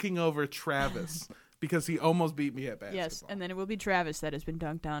fucking over Travis because he almost beat me at basketball. Yes, and then it will be Travis that has been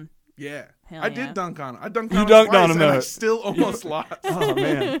dunked on. Yeah. Hell I yeah. did dunk on him. I dunked You on him dunked twice, on him, and I though. still almost lost. Oh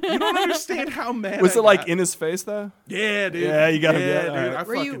man, You don't understand how mad was I it like got. in his face though? Yeah, dude. Yeah, you gotta yeah, get it. dude. Alright. I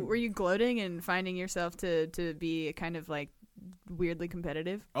Were fucking, you were you gloating and finding yourself to be kind of like weirdly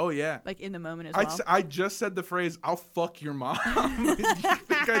competitive, Oh yeah. like in the moment as I, well? I just said the phrase "I'll fuck your mom." You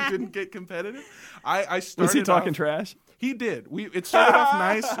think I didn't get competitive? I started. Was he talking off, trash? He did. It started off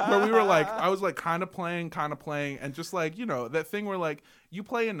nice, where we were like, I was like kind of playing, and just like that thing where like you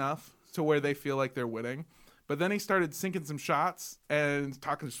play enough to where they feel like they're winning, but then he started sinking some shots and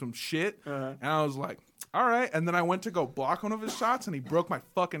talking some shit, and I was like, all right. And then I went to go block one of his shots, and he broke my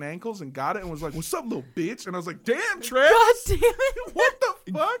fucking ankles and got it, and was like, "What's up, little bitch?" And I was like, "Damn, Travis, God damn it! what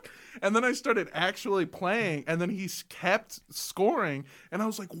the fuck?" And then I started actually playing, and then he kept scoring, and I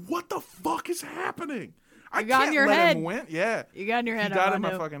was like, "What the fuck is happening?" I got in can't your let head. him win. Yeah, You got in your head. he got in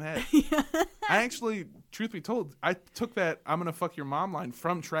my Armando. fucking head. I actually, truth be told, I took that "I'm gonna fuck your mom" line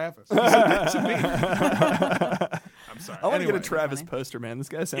from Travis. He said that to me. I'm sorry. I want to Anyway. get a Travis funny. poster, man. This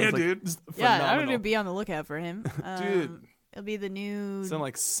guy sounds Yeah, like dude. just Yeah, phenomenal. I'm gonna be on the lookout for him. Dude. It'll be the new It's in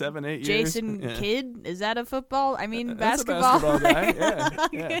like 7-8 years. Jason Yeah. Kidd. Is that a football? I mean, That's a basketball. basketball guy.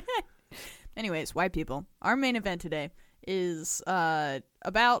 Yeah. Anyways, white people. Our main event today is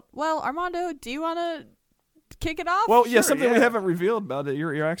about. Well, Armando, do you want to kick it off? Well, yeah, Sure, something we yeah. haven't revealed about it.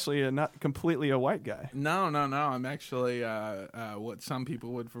 You're actually not completely a white guy. No. I'm actually what some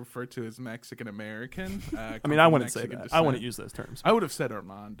people would refer to as Mexican American. I mean, I wouldn't say that. I wouldn't use those terms. I would have said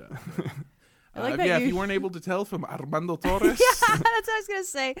Armando. I like that yeah, if you- you weren't able to tell from Armando Torres. Yeah, that's what I was gonna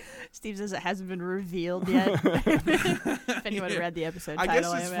say. Steve says it hasn't been revealed yet. If anyone Yeah. read the episode I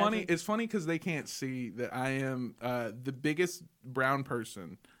title, guess it's imagine. funny. It's funny because they can't see that I am the biggest brown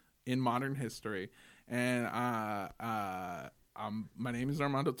person in modern history, and my name is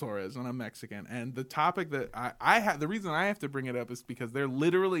Armando Torres, and I'm Mexican. And the topic that I have, the reason I have to bring it up is because they're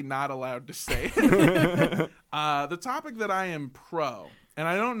literally not allowed to say it. The topic that I am pro. And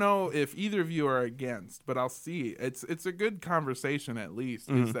I don't know if either of you are against, but I'll see. It's a good conversation at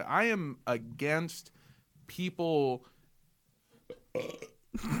least. Is that I am against people.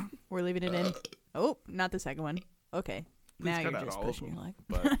 We're leaving it in. Oh, not the second one. Okay. Please Now cut you're out just all of pushing them,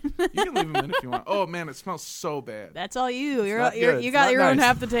 your luck. But you can leave them in if you want. Oh man, it smells so bad. That's all you. not good. You It's got not your own nice.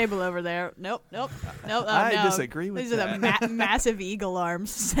 half the table over there. Nope. Oh, I no. disagree with These are the massive eagle arms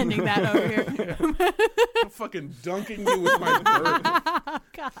sending that over here. I'm fucking dunking you with my bird. Oh,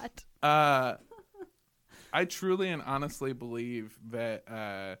 God. I truly and honestly believe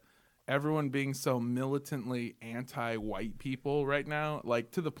that everyone being so militantly anti-white people right now,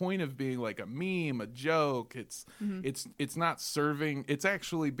 like to the point of being like a meme, a joke, it's not serving, it's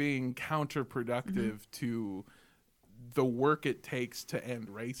actually being counterproductive to the work it takes to end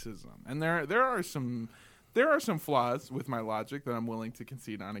racism. And there are some flaws with my logic that I'm willing to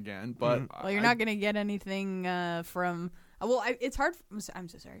concede on again, but Well, you're not going to get anything from. It's hard. I'm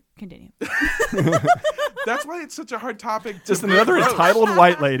so sorry. Continue. that's why it's such a hard topic to Just be another roast. entitled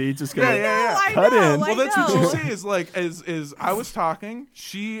white lady just gonna Yeah. I cut know, in. I Well, that's what know. you see is like is I was talking.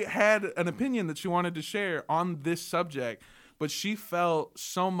 She had an opinion that she wanted to share on this subject, but she felt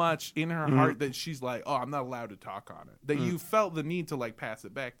so much in her heart that she's like, "Oh, I'm not allowed to talk on it." That you felt the need to like pass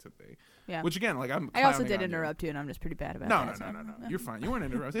it back to me. Yeah. Which again, like I'm. I also clowning did on you. interrupt you, and I'm just pretty bad about No, that. no. You're fine. You weren't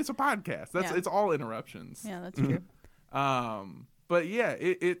interrupted. It's a podcast. Yeah. It's all interruptions. Yeah, that's true. But yeah,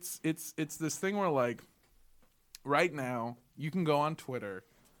 it's this thing where like right now you can go on Twitter,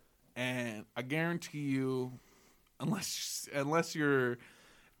 and I guarantee you, unless you're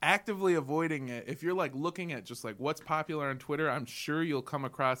actively avoiding it, if you're like looking at just like what's popular on Twitter, I'm sure you'll come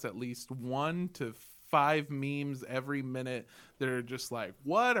across at least 1 to 5 memes every minute that are just like,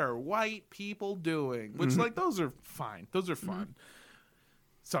 what are white people doing? Which like those are fine. Those are fun.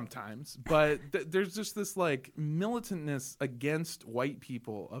 Sometimes, but there's just this like militantness against white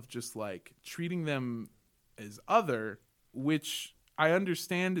people of just like treating them as other, which I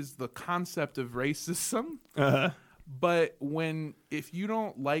understand is the concept of racism. But if you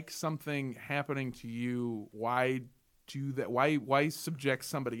don't like something happening to you, why do that? Why subject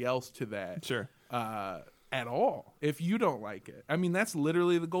somebody else to that? Sure. At all, if you don't like it. I mean, that's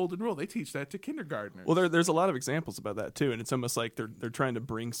literally the golden rule. They teach that to kindergartners. Well, there's a lot of examples about that too, and it's almost like they're trying to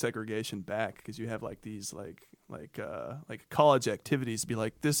bring segregation back because you have like these like college activities be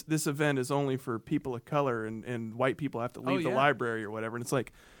like this event is only for people of color and white people have to leave the yeah. library or whatever, and it's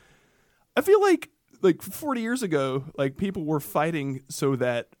like I feel like 40 years ago like people were fighting so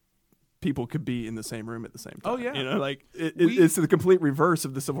that people could be in the same room at the same time. Oh, yeah. You know, like it's the complete reverse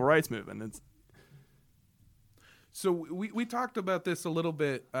of the civil rights movement. So we talked about this a little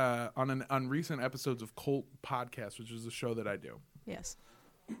bit on recent episodes of Cult Podcast, which is a show that I do. Yes.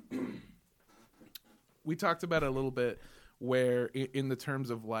 we talked about it a little bit where in the terms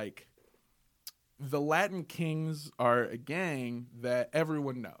of like the Latin Kings are a gang that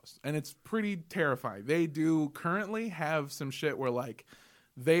everyone knows, and it's pretty terrifying. They do currently have some shit where like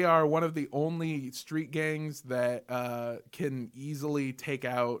they are one of the only street gangs that can easily take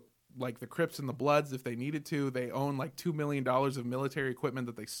out like the Crips and the Bloods if they needed to. They own like $2 million of military equipment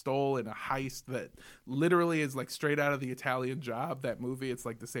that they stole in a heist that literally is like straight out of the Italian Job, that movie. It's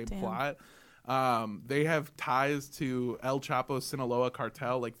like the same plot. They have ties to El Chapo Sinaloa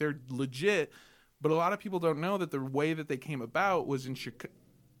cartel. Like they're legit, but a lot of people don't know that the way that they came about was in Chicago.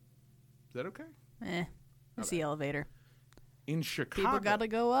 Is that okay? It's the elevator. In Chicago. People gotta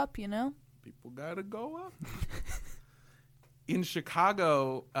go up, you know? People gotta go up. In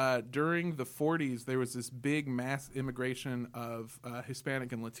Chicago, during the 40s, there was this big mass immigration of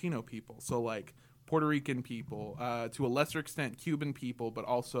Hispanic and Latino people. So, like, Puerto Rican people, to a lesser extent, Cuban people, but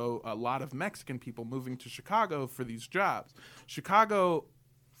also a lot of Mexican people moving to Chicago for these jobs. Chicago,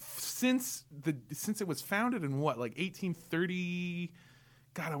 since it was founded in what, like 1830?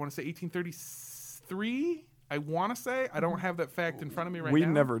 God, I want to say 1833. I want to say. I don't have that fact in front of me right now. We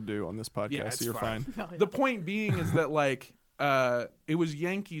never do on this podcast, Yeah, so you're fine. The point being is that like it was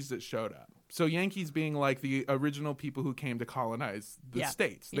Yankees that showed up. So Yankees being like the original people who came to colonize the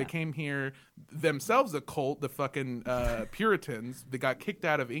states. They came here themselves, a cult, the fucking Puritans. They got kicked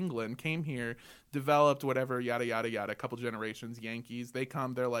out of England, came here, developed whatever, yada, yada, yada, a couple generations. Yankees, they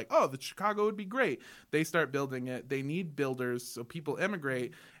come, they're like, oh, the Chicago would be great. They start building it. They need builders, so people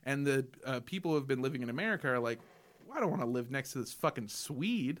emigrate. And the people who have been living in America are like, I don't want to live next to this fucking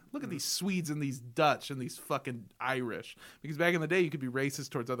Swede. Look at these Swedes and these Dutch and these fucking Irish. Because back in the day, you could be racist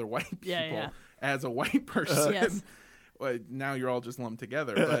towards other white people as a white person. Yes. Well, now you're all just lumped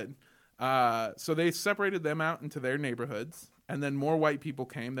together. But so they separated them out into their neighborhoods, and then more white people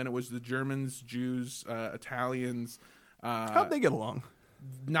came. Then it was the Germans, Jews, Italians. How'd they get along?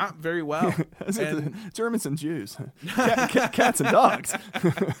 Not very well. Germans and Jews, cats and dogs.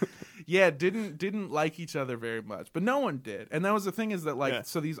 Yeah, didn't like each other very much, but no one did. And that was the thing, is that like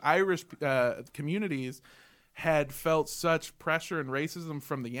so these Irish communities had felt such pressure and racism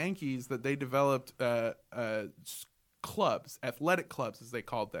from the Yankees that they developed clubs, athletic clubs as they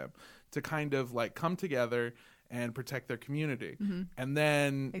called them, to kind of like come together and protect their community. And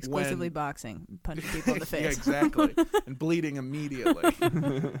then Exclusively boxing, punching people in the face. Yeah, exactly. And bleeding immediately.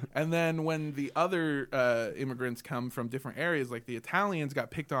 And then when the other immigrants come from different areas, like the Italians got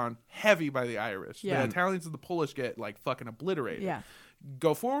picked on heavy by the Irish. Yeah. The Italians and the Polish get like fucking obliterated. Yeah.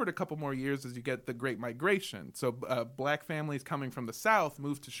 Go forward a couple more years as you get the Great Migration. So black families coming from the South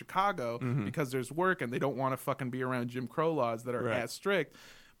move to Chicago because there's work and they don't want to fucking be around Jim Crow laws that are as strict.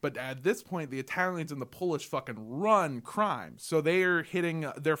 But at this point, the Italians and the Polish fucking run crime. So they're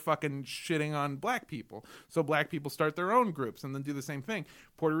fucking shitting on black people. So black people start their own groups and then do the same thing.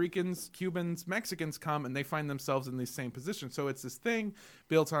 Puerto Ricans, Cubans, Mexicans come and they find themselves in these same positions. So it's this thing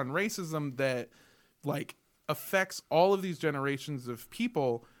built on racism that like affects all of these generations of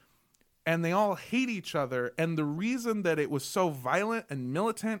people, and they all hate each other. And the reason that it was so violent and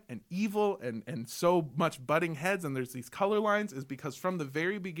militant and evil and so much butting heads and there's these color lines is because from the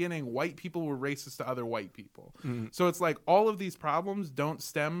very beginning, white people were racist to other white people. So it's like all of these problems don't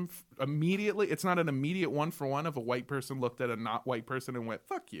stem immediately. It's not an immediate one-for-one of a white person looked at a not white person and went,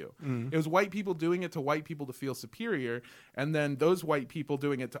 fuck you. It was white people doing it to white people to feel superior, and then those white people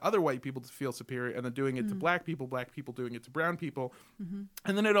doing it to other white people to feel superior, and then doing it to black people doing it to brown people.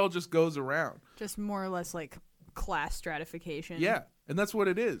 And then it all just goes around. Just more or less like class stratification. Yeah, and that's what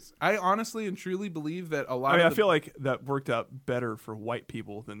it is. I honestly and truly believe that a lot I feel like that worked out better for white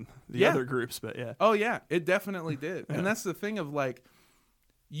people than the other groups, but yeah. Oh, yeah, it definitely did. And that's the thing of like,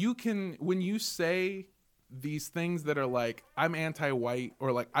 you can, when you say these things that are like, I'm anti-white,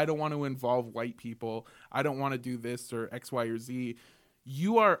 or like, I don't want to involve white people, I don't want to do this or X, Y, or Z,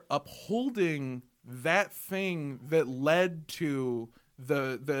 you are upholding that thing that led to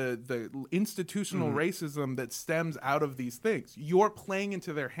the institutional racism that stems out of these things. You're playing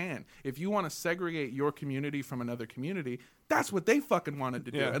into their hand. If you want to segregate your community from another community, that's what they fucking wanted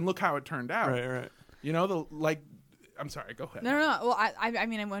to do. And look how it turned out. Right. You know, I'm sorry, go ahead. No. Well, I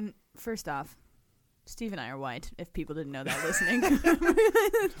mean, first off, Steve and I are white, if people didn't know that listening.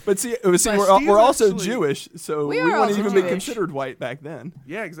 But see, we're also Jewish, so we wouldn't even be considered white back then.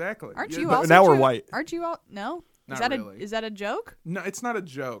 Yeah, exactly. Aren't you but also now Jew- we're white. Aren't you all? No? Not really. Is that a joke? No, it's not a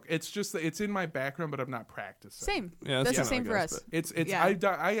joke. It's just that it's in my background, but I'm not practicing. Same. Yeah, that's the kinda same like for us, us. It's Yeah.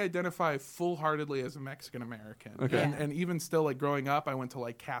 I identify full-heartedly as a Mexican American. Okay. Yeah. And even still, like growing up, I went to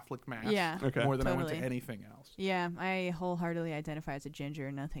like Catholic mass Yeah. Okay. more than I went Totally. to anything else. Yeah, I wholeheartedly identify as a ginger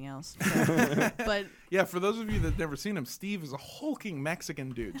and nothing else. But Yeah, for those of you that've never seen him, Steve is a hulking Mexican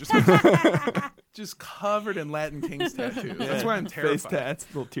dude, just covered in Latin Kings tattoos. That's why I'm terrified. Face tats,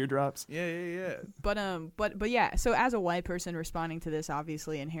 little teardrops. Yeah. but yeah, so as a white person responding to this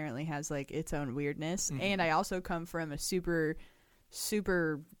obviously inherently has like its own weirdness. Mm-hmm. And I also come from a super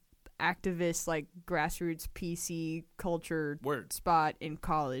activist, like grassroots PC culture Word. spot in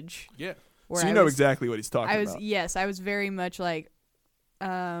college. Yeah. Where So you know exactly what he's talking about. Yes, I was very much like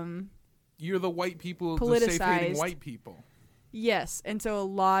You're the white people, the Politicized. safe-hating white people. yes, and so a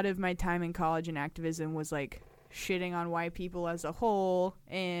lot of my time in college and activism was like shitting on white people as a whole,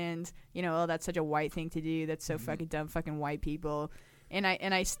 and oh, that's such a white thing to do, that's so fucking dumb, fucking white people. And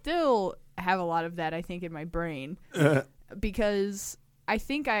I still have a lot of that, I think, in my brain, because I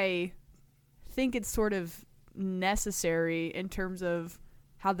think it's sort of necessary in terms of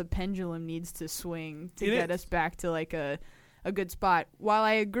how the pendulum needs to swing to get us back to like a good spot. While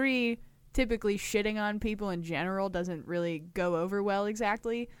I agree, typically shitting on people in general doesn't really go over well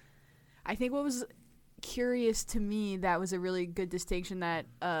exactly. I think what was curious to me, that was a really good distinction that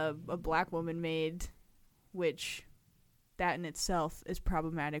a black woman made, which that in itself is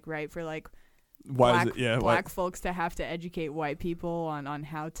problematic, right? For like Why black, is it? Yeah. black folks to have to educate white people on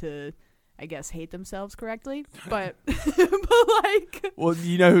how to, I guess, hate themselves correctly. But but like, Well,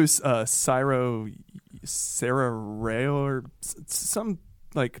 you know who's Sarah Rayo or some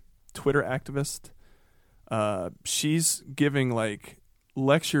like Twitter activist? She's giving like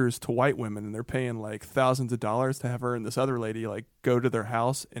lectures to white women, and they're paying like thousands of dollars to have her and this other lady like go to their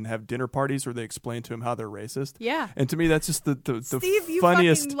house and have dinner parties where they explain to them how they're racist. yeah. And to me, that's just the Steve, you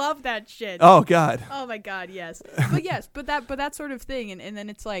funniest. fucking love that shit. Oh God. Oh my god, yes. But that sort of thing, and then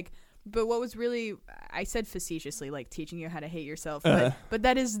it's like, but what was really, I said facetiously, like teaching you how to hate yourself, but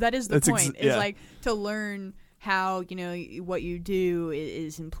that is the That's point. Is yeah. like to learn how what you do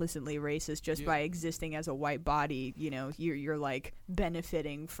is implicitly racist just by existing as a white body. You're like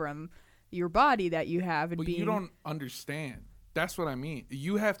benefiting from your body that you have, and But being. you don't understand. That's what I mean.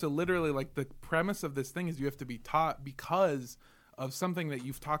 You have to literally, like, the premise of this thing is you have to be taught because of something that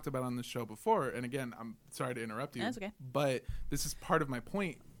you've talked about on the show before. And again, I'm sorry to interrupt you. That's okay. But this is part of my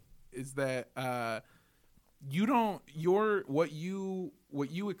point, is that what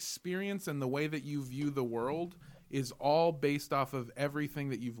you experience and the way that you view the world is all based off of everything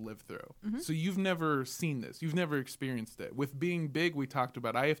that you've lived through. Mm-hmm. So you've never seen this. You've never experienced it. With being big, we talked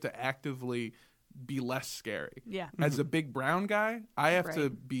about, I have to actively be less scary. Yeah. As a big brown guy, I have to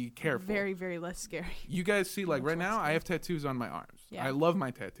Right. be careful. Very, very less scary. You guys see, like, Much right less now, I scary. have tattoos on my arms. Yeah. I love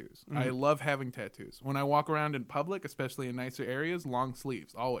my tattoos. I love having tattoos. When I walk around in public, especially in nicer areas, long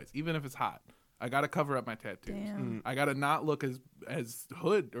sleeves, always, even if it's hot. I got to cover up my tattoos. Damn. I got to not look as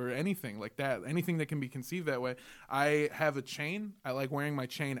hood or anything like that, anything that can be conceived that way. I have a chain. I like wearing my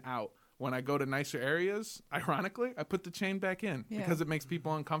chain out. When I go to nicer areas, ironically, I put the chain back in because it makes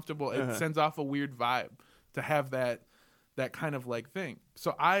people uncomfortable. It sends off a weird vibe to have that kind of like thing.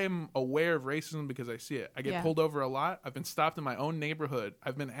 So I am aware of racism because I see it. I get pulled over a lot. I've been stopped in my own neighborhood.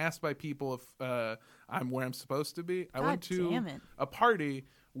 I've been asked by people if I'm where I'm supposed to be. I went to a party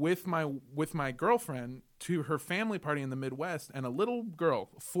with my girlfriend to her family party in the Midwest, and a little girl,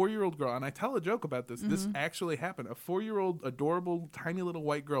 a 4-year-old girl, and I tell a joke about this. This actually happened. A 4-year-old, adorable, tiny little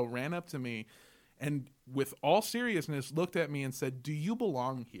white girl ran up to me and with all seriousness looked at me and said, "Do you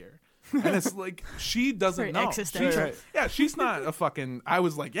belong here?" And it's like, she doesn't Very know. existential. Yeah, she's not a fucking, I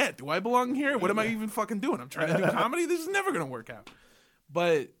was like, yeah, do I belong here? What am I even fucking doing? I'm trying to do comedy. This is never going to work out.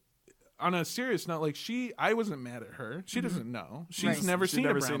 But on a serious note, like, I wasn't mad at her. She doesn't know. She's Right. never She's seen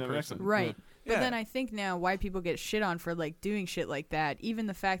never a brown seen a person. person. Right. But Yeah. then I think now white people get shit on for like doing shit like that. Even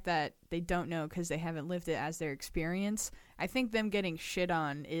the fact that they don't know because they haven't lived it as their experience. I think them getting shit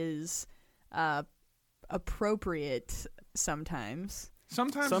on is appropriate sometimes.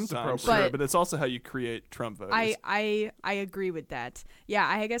 Sometimes it's appropriate. sure, but it's also how you create Trump voters. I agree with that. Yeah,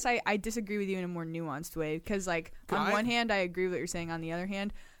 I guess I disagree with you in a more nuanced way because, like, on one hand, I agree with what you're saying. On the other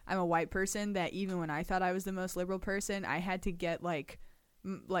hand, I'm a white person that even when I thought I was the most liberal person, I had to get like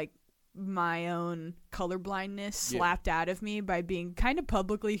my own colorblindness slapped out of me by being kind of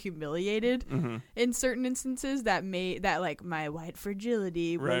publicly humiliated in certain instances that like my white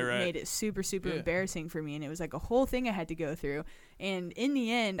fragility made it super embarrassing for me, and it was like a whole thing I had to go through. And in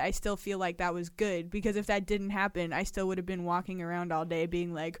the end, I still feel like that was good because if that didn't happen, I still would have been walking around all day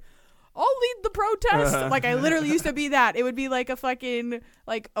being like, I'll lead the protest. Like, I literally used to be that. It would be like a fucking,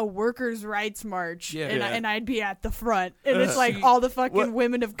 like, a workers' rights march. Yeah. And I'd be at the front. And it's like all the fucking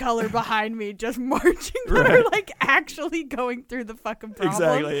women of color behind me just marching. That are, like, actually going through the fucking problem.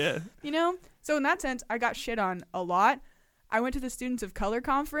 Exactly, yeah. You know? So in that sense, I got shit on a lot. I went to the Students of Color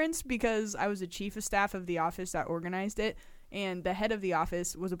conference because I was the chief of staff of the office that organized it. And the head of the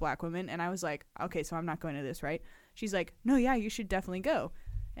office was a black woman. And I was like, okay, so I'm not going to this, right? She's like, no, yeah, you should definitely go.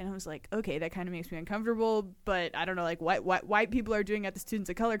 And I was like, okay, that kind of makes me uncomfortable, but I don't know, like, what white people are doing at the Students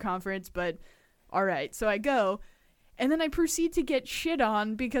of Color conference, but all right. So I go, and then I proceed to get shit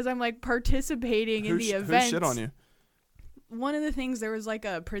on because I'm, like, participating in the event. Who shit on you? One of the things, there was, like,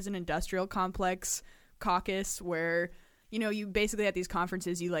 a prison industrial complex caucus where, you know, you basically at these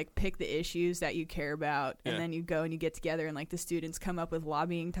conferences, you, like, pick the issues that you care about, and then you go and you get together, and, like, the students come up with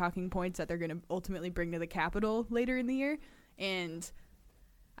lobbying talking points that they're going to ultimately bring to the Capitol later in the year. And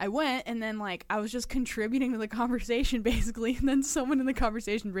I went, and then, like, I was just contributing to the conversation, basically, and then someone in the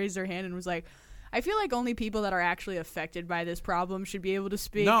conversation raised their hand and was like, I feel like only people that are actually affected by this problem should be able to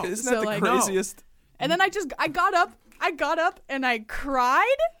speak. No, isn't that the like, craziest? And then I got up and I cried.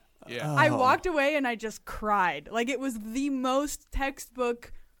 Yeah. I walked away and I just cried. Like, it was the most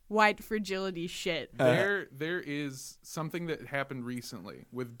textbook white fragility shit. There is something that happened recently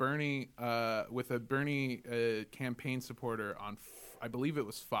with Bernie, with a Bernie campaign supporter on, I believe it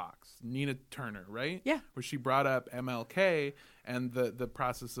was Fox, Nina Turner, right? Yeah. Where she brought up MLK and the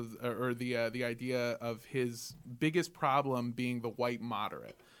process of, or the idea of his biggest problem being the white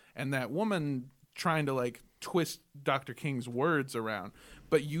moderate, and that woman trying to, like, twist Dr. King's words around.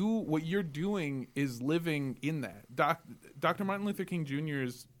 But what you're doing is living in that. Dr. Martin Luther King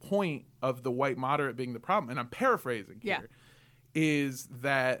Jr.'s point of the white moderate being the problem, and I'm paraphrasing here, is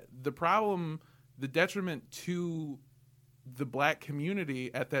that the problem, the detriment to the black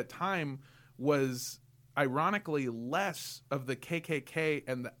community at that time was ironically less of the KKK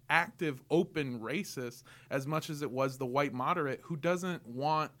and the active open racists as much as it was the white moderate who doesn't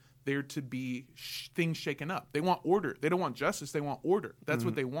want there to be things shaken up. They want order. They don't want justice. They want order. That's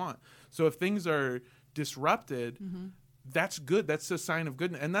what they want. So if things are disrupted, that's good. That's a sign of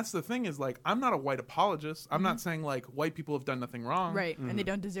goodness. And that's the thing is, like, I'm not a white apologist. I'm not saying, like, white people have done nothing wrong. Right. And they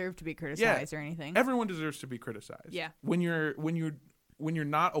don't deserve to be criticized or anything. Everyone deserves to be criticized. Yeah. When you're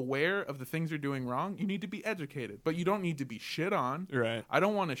not aware of the things you're doing wrong, you need to be educated. But you don't need to be shit on. Right. I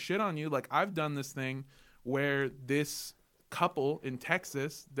don't want to shit on you. Like, I've done this thing where this couple in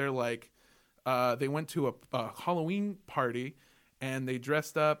Texas, they're like, they went to a Halloween party and they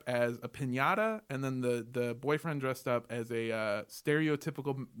dressed up as a piñata, and then the boyfriend dressed up as a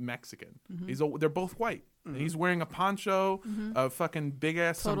stereotypical Mexican. They're both white. And he's wearing a poncho, a fucking big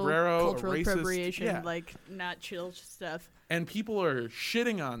ass Total sombrero, cultural a racist, appropriation, like, not chill stuff. and people are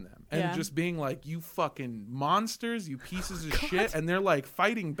shitting on them and just being like, you fucking monsters, you pieces of shit. And they're like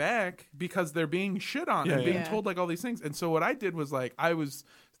fighting back because they're being shit on and being told like all these things. And so what I did was like,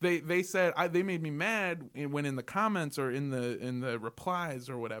 they said, they made me mad when in the comments or in the replies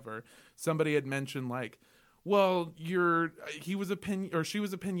or whatever, somebody had mentioned like, well, she was a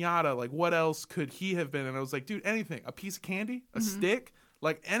piñata. Like, what else could he have been? And I was like, dude, anything, a piece of candy, a stick,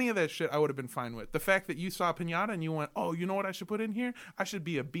 like any of that shit, I would have been fine with. The fact that you saw a piñata and you went, oh, you know what I should put in here? I should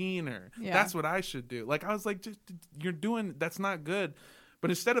be a beaner. Yeah. That's what I should do. Like, I was like, that's not good. But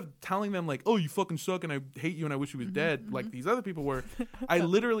instead of telling them like, oh, you fucking suck and I hate you and I wish you was dead, like these other people were, I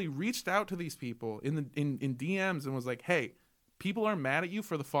literally reached out to these people in DMs and was like, hey, people are mad at you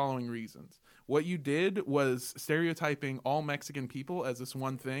for the following reasons. What you did was stereotyping all Mexican people as this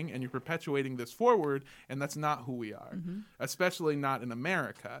one thing, and you're perpetuating this forward, and that's not who we are, especially not in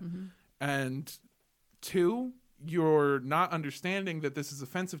America. And two, you're not understanding that this is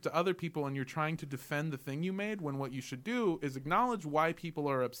offensive to other people, and you're trying to defend the thing you made, when what you should do is acknowledge why people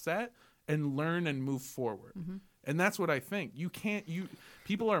are upset and learn and move forward. And that's what I think.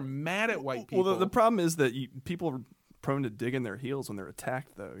 People are mad at white people. Well, the problem is that people are prone to dig in their heels when they're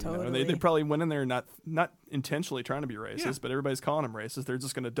attacked, though. You know? And they probably went in there not intentionally trying to be racist, but everybody's calling them racist. They're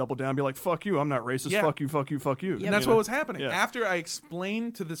just going to double down and be like, fuck you, I'm not racist, fuck you, fuck you, fuck you. And that's what was happening. After I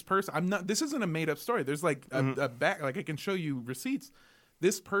explained to this person, this isn't a made-up story. There's like a back, like I can show you receipts.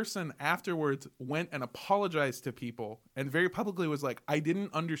 This person afterwards went and apologized to people and very publicly was like, I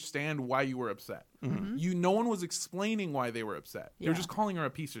didn't understand why you were upset. No one was explaining why they were upset. They were just calling her a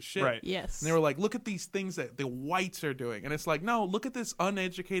piece of shit. Right. Yes. And they were like, look at these things that the whites are doing. And it's like, no, look at this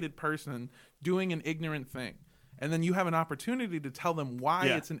uneducated person doing an ignorant thing. And then you have an opportunity to tell them why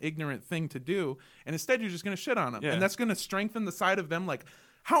it's an ignorant thing to do. And instead, you're just going to shit on them. And that's going to strengthen the side of them like,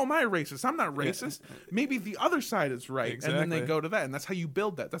 How am I racist? I'm not racist. Maybe the other side is right. Exactly. And then they go to that. And that's how you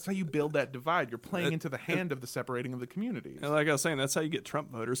build that. That's how you build that divide. You're playing into the hand of the separating of the communities. And like I was saying, that's how you get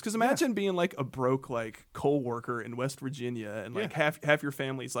Trump voters. Because imagine being like a broke like coal worker in West Virginia, and like half your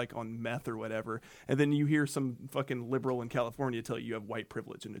family's like on meth or whatever, and then you hear some fucking liberal in California tell you have white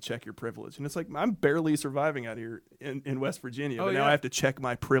privilege and to check your privilege, and it's like I'm barely surviving out here in West Virginia, but now I have to check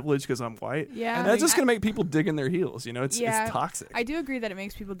my privilege because I'm white. Yeah, and that's just gonna make people dig in their heels. You know, it's toxic. I do agree that it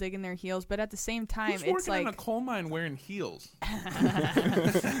makes people dig in their heels, but at the same time, Who's it's working like in a coal mine wearing heels?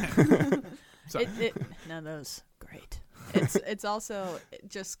 None of those great. It's also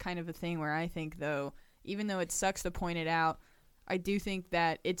just kind of a thing where I think, though, even though it sucks to point it out, I do think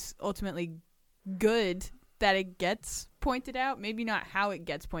that it's ultimately good that it gets pointed out. Maybe not how it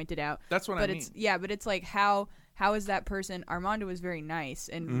gets pointed out. That's what I mean. But it's like how is that person? Armando was very nice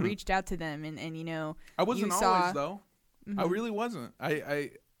and reached out to them, and you know, I wasn't always though. I really wasn't.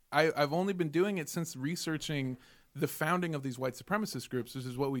 I've only been doing it since researching the founding of these white supremacist groups, which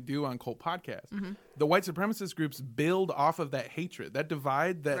is what we do on Cult Podcast. The white supremacist groups build off of that hatred, that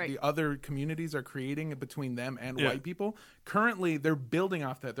divide that the other communities are creating between them and white people. Currently, they're building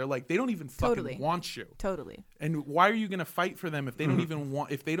off that. They're like, they don't even fucking want you. Totally. And why are you going to fight for them if they don't even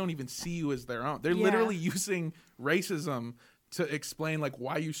if they don't even see you as their own? They're literally using racism to explain like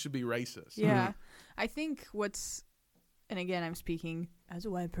why you should be racist. Yeah. I think and again, I'm speaking as a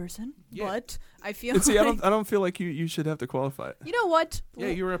white person, but I feel see, I don't feel like you should have to qualify it. You know what? Yeah,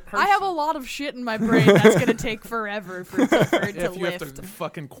 you're a person. I have a lot of shit in my brain that's going to take forever for it to if you lift. have to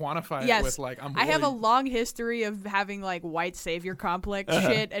fucking quantify it with like, I have a long history of having like white savior complex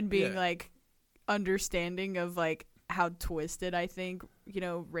shit and being like understanding of like how twisted I think, you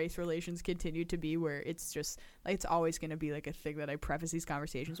know, race relations continue to be, where it's just like it's always going to be like a thing that I preface these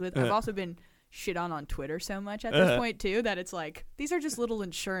conversations with. I've also been shit on Twitter so much at this point too that it's like these are just little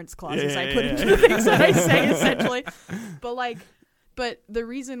insurance clauses I put into the things that I say essentially. But the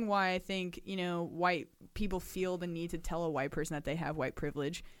reason why I think, you know, white people feel the need to tell a white person that they have white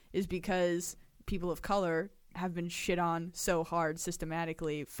privilege is because people of color have been shit on so hard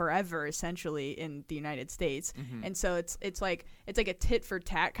systematically forever, essentially, in the United States. And so it's like a tit for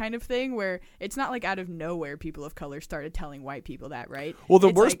tat kind of thing where it's not like out of nowhere people of color started telling white people that, right? Well, the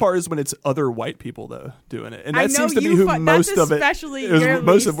it's worst like, part is when it's other white people though doing it, and that I know seems to be who most of it is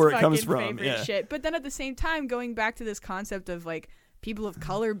most of where it comes from. Shit. But then at the same time, going back to this concept of like people of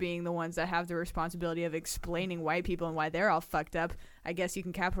color being the ones that have the responsibility of explaining white people and why they're all fucked up, I guess you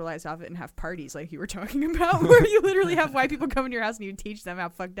can capitalize off it and have parties like you were talking about where you literally have white people come in your house and you teach them how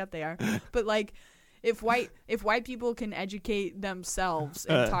fucked up they are. But like if white people can educate themselves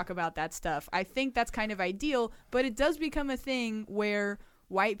and talk about that stuff, I think that's kind of ideal. But it does become a thing where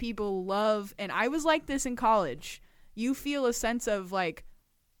white people love, and I was like this in college, you feel a sense of like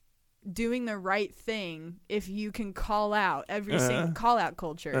doing the right thing if you can call out every single call out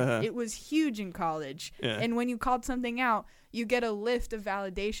culture. It was huge in college. And when you called something out, you get a lift of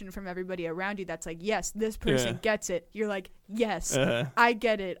validation from everybody around you that's like, yes, this person gets it. You're like, yes, I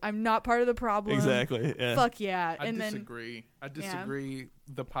get it. I'm not part of the problem. Exactly. Fuck yeah. I disagree. I disagree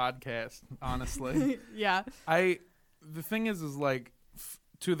the podcast, honestly. The thing is like,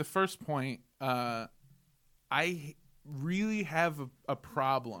 to the first point, I really have a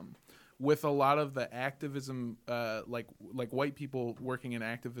problem with a lot of the activism, like white people working in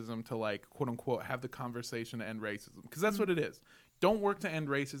activism to like quote unquote have the conversation to end racism, because that's what it is. Don't work to end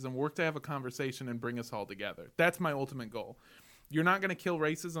racism. Work to have a conversation and bring us all together. That's my ultimate goal. You're not going to kill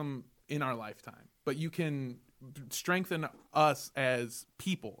racism in our lifetime, but you can strengthen us as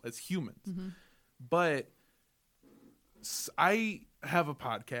people, as humans. But I have a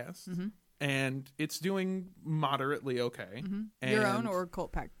podcast, and it's doing moderately okay. And your own or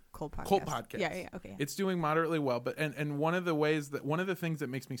Cult Podcast? Cult Podcast. Yeah, okay. It's doing moderately well, but and one of the things that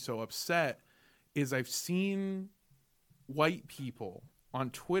makes me so upset is I've seen white people on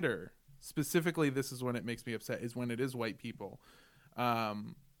Twitter, specifically, this is when it makes me upset, is when it is white people,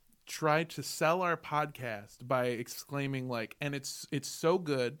 try to sell our podcast by exclaiming like, and it's so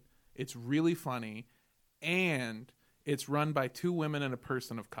good, it's really funny, and it's run by 2 women and a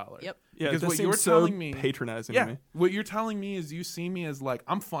person of color. Yep. Yeah, because what you're telling me, patronizing to me. What you're telling me is you see me as like,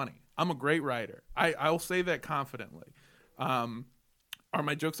 I'm funny. I'm a great writer. I'll say that confidently. Are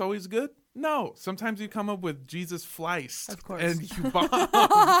my jokes always good? No. Sometimes you come up with Jesus Fleiss. Of course. And you bomb.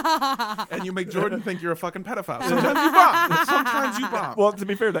 And you make Jordan think you're a fucking pedophile. Sometimes you bomb. Sometimes you bomb. Well, to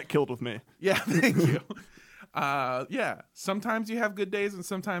be fair, that killed with me. Yeah, thank you. Sometimes you have good days and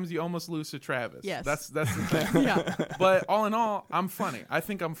sometimes you almost lose to Travis. Yes. That's the thing. But all in all, I'm funny. I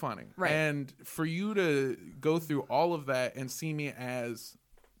think I'm funny. Right. And for you to go through all of that and see me as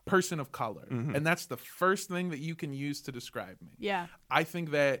person of color. And that's the first thing that you can use to describe me. Yeah. I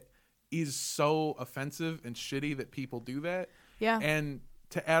think that is so offensive and shitty that people do that. Yeah. And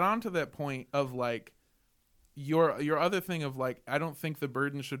to add on to that point of like your other thing of like, I don't think the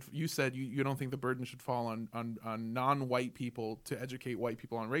burden should, you said you don't think the burden should fall on non-white people to educate white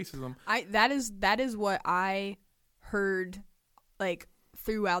people on racism. That is what I heard like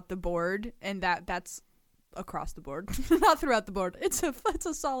throughout the board, and that's across the board. Not throughout the board. It's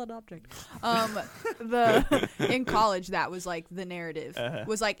a solid object. In college, that was like the narrative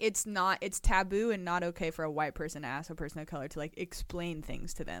was like it's taboo and not okay for a white person to ask a person of color to like explain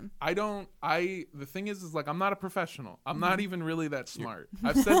things to them. The thing is like I'm not a professional. I'm not even really that smart.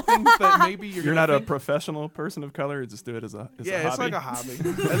 I've said things that maybe you're not a professional person of color. You just do it as a hobby. It's like a hobby.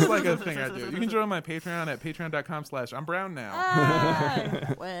 It's like a thing I do. You can join my Patreon at patreon.com/I'm brown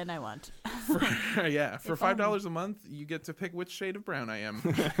now. When I want. For $5 a month, you get to pick which shade of brown I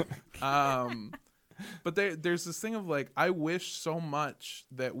am. But there's this thing of like, I wish so much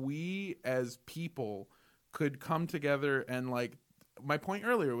that we as people could come together and like, my point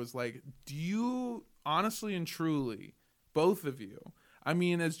earlier was like, do you honestly and truly, both of you, I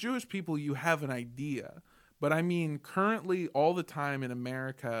mean, as Jewish people, you have an idea. But I mean, currently all the time in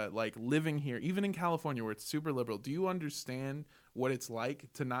America, like living here, even in California where it's super liberal, do you understand what it's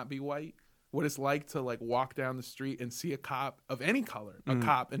like to not be white? What it's like to like walk down the street and see a cop of any color, a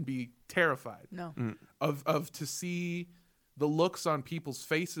cop, and be terrified. No. Of to see the looks on people's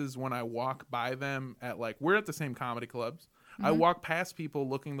faces when I walk by them at like, we're at the same comedy clubs. I walk past people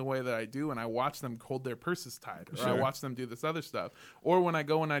looking the way that I do, and I watch them hold their purses tight, or I watch them do this other stuff. Or when I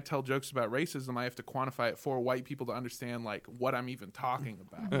go and I tell jokes about racism, I have to quantify it for white people to understand like what I'm even talking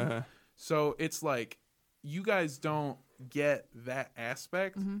about. So it's like, you guys don't get that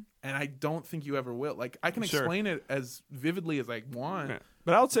aspect, and I don't think you ever will. Like, I can explain it as vividly as I want. Yeah.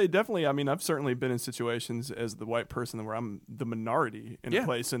 But I would say definitely, I mean, I've certainly been in situations as the white person where I'm the minority in a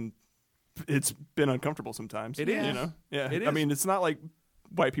place, and it's been uncomfortable sometimes. It is. You know? Yeah. It is. I mean, it's not like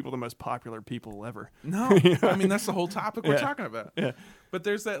white people are the most popular people ever. No. You know? I mean, that's the whole topic we're talking about. Yeah. But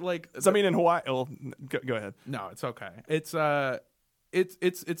there's that, like... So, I mean, in Hawaii... Well, go ahead. No, it's okay. It's a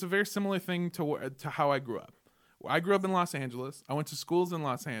very similar thing to how I grew up. I grew up in Los Angeles. I went to schools in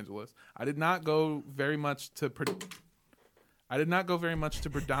Los Angeles. I did not go very much to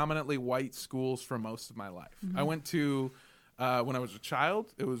predominantly white schools for most of my life. I went to when I was a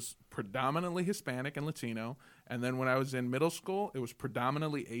child, it was predominantly Hispanic and Latino, and then when I was in middle school, it was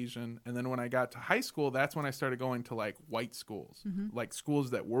predominantly Asian, and then when I got to high school, that's when I started going to like white schools, like schools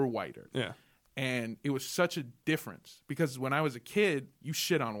that were whiter. Yeah. And it was such a difference because when I was a kid, you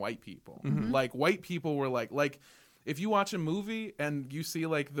shit on white people. Like white people were like if you watch a movie and you see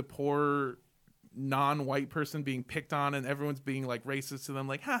like the poor non-white person being picked on and everyone's being like racist to them,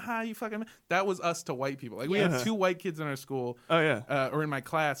 like, haha, you fucking, that was us to white people. Like we had 2 white kids in our school, or in my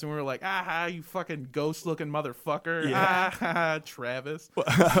class, and we were like, aha, you fucking ghost looking motherfucker, Travis.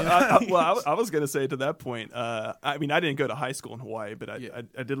 I was gonna say to that point, I mean, I didn't go to high school in Hawaii, but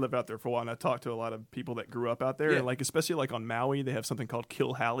I did live out there for a while, and I talked to a lot of people that grew up out there, and like especially like on Maui, they have something called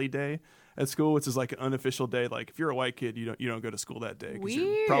Kill Halle Day at school, which is like an unofficial day. Like if you're a white kid, you don't go to school that day because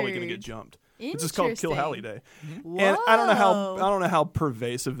you're probably gonna get jumped. It's just called Kill Halle Day. And I don't know how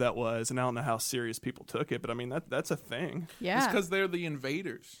pervasive that was, and I don't know how serious people took it, but I mean that's a thing. Yeah, it's because they're the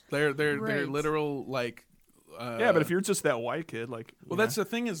invaders. They're literal like. Yeah, but if you're just that white kid, like, that's the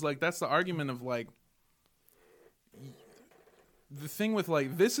thing is like that's the argument of like. The thing with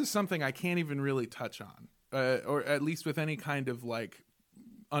like this is something I can't even really touch on, or at least with any kind of like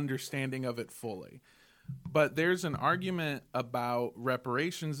understanding of it fully. But there's an argument about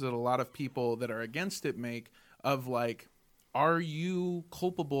reparations that a lot of people that are against it make of like, are you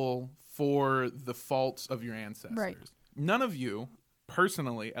culpable for the faults of your ancestors? Right. None of you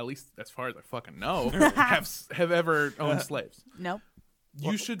personally, at least as far as I fucking know, have ever owned slaves. Nope.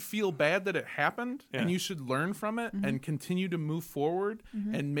 You should feel bad that it happened, and you should learn from it and continue to move forward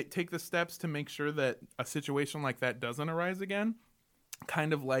and take the steps to make sure that a situation like that doesn't arise again.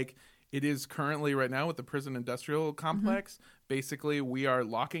 Kind of like it is currently right now with the prison industrial complex. Basically, we are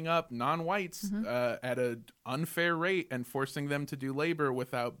locking up non-whites at an unfair rate and forcing them to do labor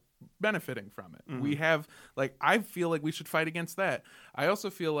without benefiting from it. We have, like, I feel like we should fight against that. I also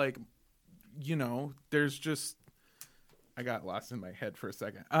feel like, you know, there's just, I got lost in my head for a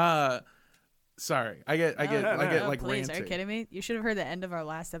second. Sorry, I get like please, ranty. Are you kidding me? You should have heard the end of our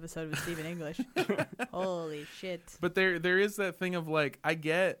last episode with Stephen English. Holy shit! But there is that thing of like, I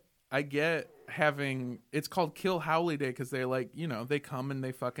get having, it's called Kill Howley Day because they're like, you know, they come and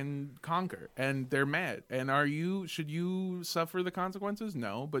they fucking conquer and they're mad. And should you suffer the consequences?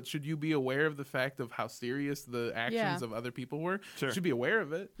 No, but should you be aware of the fact of how serious the actions of other people were? Sure. You should be aware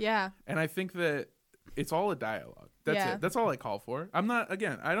of it. Yeah. And I think that it's all a dialogue. That's it. That's all I call for. I'm not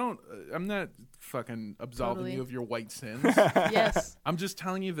fucking absolving you of your white sins. Yes. I'm just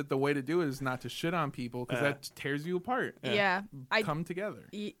telling you that the way to do it is not to shit on people because that tears you apart. Yeah. Come together.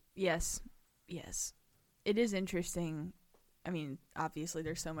 Yes. It is interesting. I mean, obviously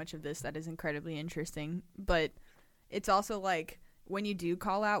there's so much of this that is incredibly interesting, but it's also like when you do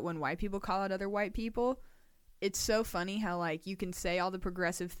call out, when white people call out other white people, it's so funny how, like, you can say all the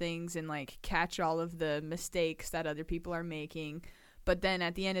progressive things and, like, catch all of the mistakes that other people are making. But then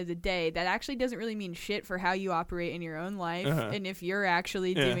at the end of the day, that actually doesn't really mean shit for how you operate in your own life. And if you're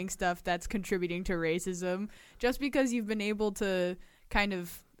actually doing stuff that's contributing to racism, just because you've been able to kind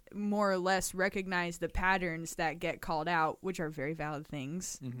of more or less recognize the patterns that get called out, which are very valid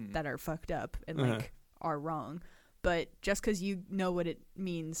things that are fucked up and, like, are wrong. But just because you know what it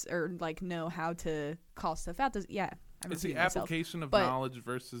means or, like, know how to call stuff out, it's the application of knowledge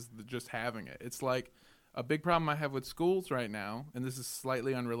versus just having it. It's like a big problem I have with schools right now, and this is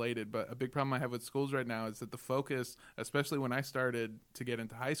slightly unrelated, but a big problem I have with schools right now is that the focus, especially when I started to get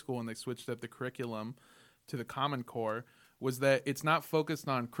into high school and they switched up the curriculum to the Common Core, was that it's not focused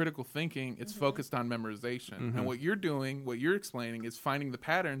on critical thinking, it's focused on memorization. And what you're doing, what you're explaining is finding the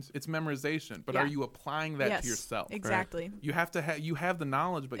patterns, it's memorization. But are you applying that to yourself? Exactly. Right? You have to you have the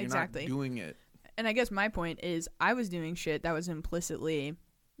knowledge, but you're not doing it. And I guess my point is I was doing shit that was implicitly,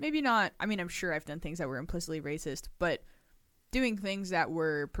 maybe not, I mean, I'm sure I've done things that were implicitly racist, but doing things that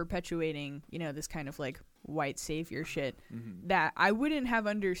were perpetuating, you know, this kind of like white savior shit that I wouldn't have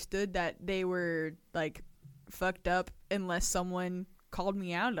understood that they were like fucked up unless someone called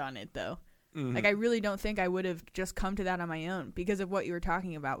me out on it, though. Like, I really don't think I would have just come to that on my own because of what you were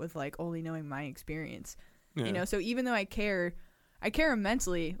talking about with, like, only knowing my experience. You know, so even though I care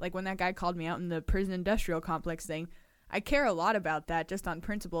immensely, like when that guy called me out in the prison industrial complex thing, I care a lot about that just on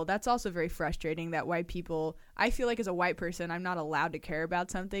principle. That's also very frustrating that white people, I feel like as a white person, I'm not allowed to care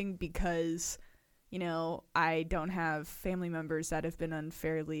about something because, you know, I don't have family members that have been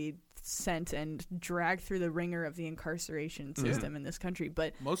unfairly sent and dragged through the ringer of the incarceration system in this country.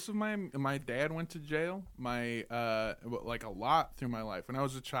 But most of my dad went to jail, like a lot through my life. When I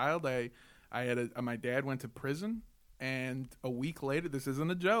was a child, my dad went to prison, and a week later, this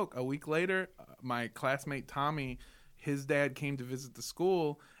isn't a joke, a week later, my classmate Tommy, his dad came to visit the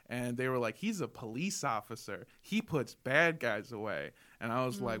school, and they were like, he's a police officer. He puts bad guys away. And I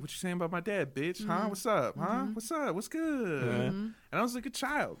was like, what you saying about my dad, bitch? Huh? What's up? Huh? What's up? What's good? And I was like a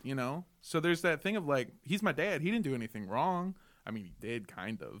child, you know? So there's that thing of like, he's my dad. He didn't do anything wrong. I mean, he did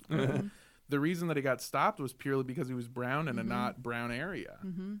kind of. The reason that he got stopped was purely because he was brown in a not brown area.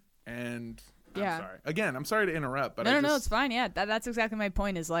 And I'm sorry. Again, I'm sorry to interrupt. But No, it's fine. Yeah, that's exactly my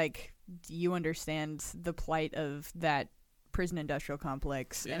point is like, do you understand the plight of that prison industrial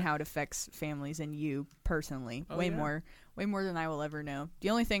complex and how it affects families and you personally way more than I will ever know.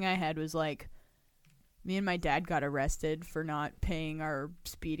 The only thing I had was like me and my dad got arrested for not paying our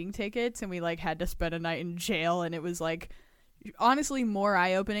speeding tickets and we like had to spend a night in jail, and it was like honestly more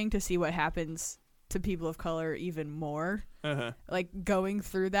eye-opening to see what happens to people of color even more like going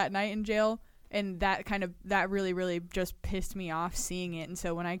through that night in jail. And that really, really just pissed me off seeing it. And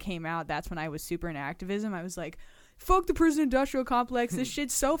so when I came out, that's when I was super in activism. I was like, fuck the prison industrial complex. This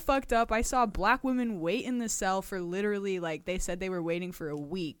shit's so fucked up. I saw black women wait in the cell for literally, like, they said they were waiting for a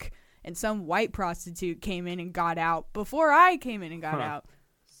week. And some white prostitute came in and got out before I came in and got out.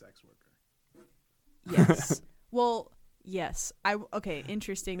 Sex worker. Yes. Well, yes. Okay,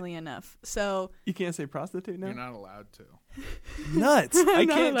 interestingly enough. So. You can't say prostitute now? You're not allowed to. Nuts. I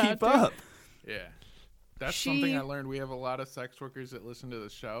can't keep up. Yeah. That's something I learned. We have a lot of sex workers that listen to the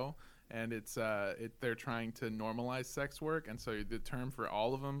show, and they're trying to normalize sex work, and so the term for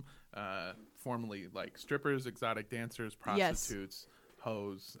all of them, formerly like strippers, exotic dancers, prostitutes,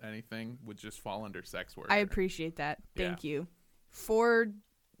 hoes, anything, would just fall under sex work. I appreciate that. Thank you. For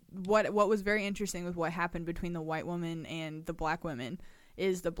what was very interesting with what happened between the white woman and the black women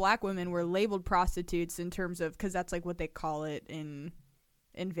is the black women were labeled prostitutes in terms of, because that's like what they call it in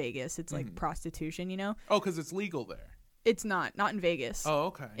Vegas. It's like prostitution, you know? Oh, because it's legal there. It's not in Vegas. Oh,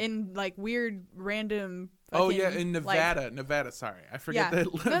 okay. In like weird random in Nevada. Like, Nevada, sorry. I forget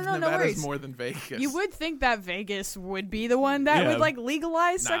that no Nevada's more than Vegas. You would think that Vegas would be the one that would like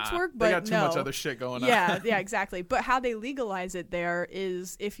legalize sex work, but they got too much other shit going on. Yeah, exactly. But how they legalize it there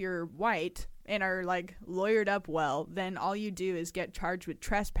is if you're white and are like lawyered up well, then all you do is get charged with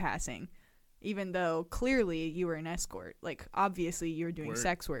trespassing. even though clearly you were an escort. Like, obviously you were doing Word.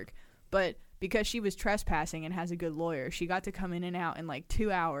 sex work. But because she was trespassing and has a good lawyer, she got to come in and out in like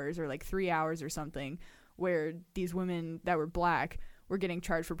 2 hours or like 3 hours or something, where these women that were black were getting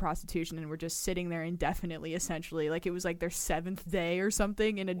charged for prostitution and were just sitting there indefinitely, essentially. Like, it was like their 7th day or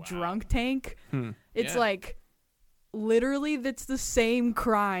something in a drunk tank. It's Yeah. like, literally, that's the same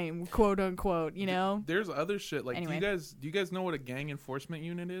crime, quote unquote, you know? There's other shit. Like, Anyway. do you guys know what a gang enforcement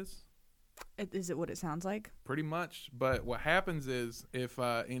unit is? Is it what it sounds like? Pretty much. But what happens is, if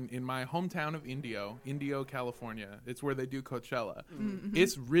in my hometown of Indio, California, it's where they do Coachella.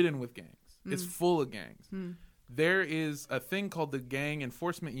 It's ridden with gangs. It's full of gangs. There is a thing called the gang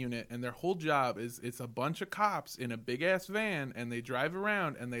enforcement unit, and their whole job is it's a bunch of cops in a big ass van, and they drive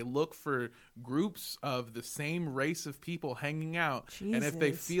around and they look for groups of the same race of people hanging out. And if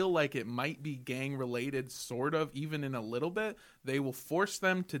they Jesus. feel like it might be gang related, sort of, even in a little bit, they will force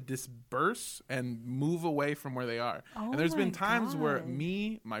them to disperse and move away from where they are. Oh And there's been my times where God.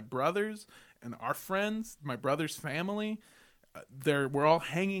 me, my brothers, and our friends, my brother's family, we're all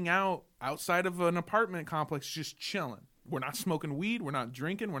hanging out outside of an apartment complex, just chilling. We're not smoking weed, we're not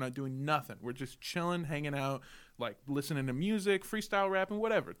drinking, we're not doing nothing. We're just chilling, hanging out, like listening to music, freestyle rapping,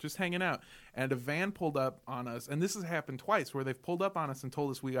 whatever, just hanging out. And a van pulled up on us, and this has happened twice, where they've pulled up on us and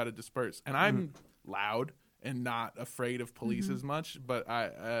told us we got to disperse. And I'm loud and not afraid of police as much, but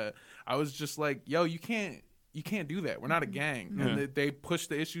I was just like, yo, you can't do that. We're not a gang. Yeah. And they pushed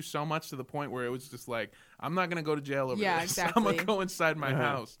the issue so much to the point where it was just like, I'm not going to go to jail over Yeah, this. I'm exactly. going to go inside my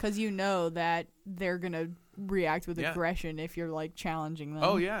house. Because you know that they're going to react with Yeah. aggression if you're, like, challenging them.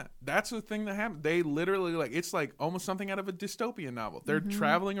 Oh, yeah. That's the thing that happened. They literally, like, it's like almost something out of a dystopian novel. They're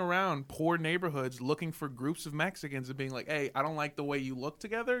traveling around poor neighborhoods looking for groups of Mexicans and being like, hey, I don't like the way you look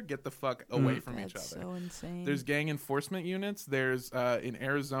together. Get the fuck away from each That's other. so insane. There's gang enforcement units. There's in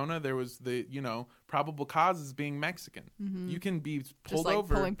Arizona, there was the, probable causes being Mexican. You can be just, pulled like,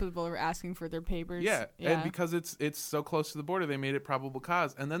 over. pulling people over asking for their papers. Yeah, and because it's so close to the border, they made it probable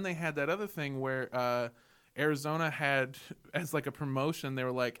cause. And then they had that other thing where Arizona had, as like a promotion, they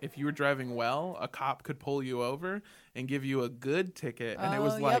were like, if you were driving well, a cop could pull you over and give you a good ticket, and it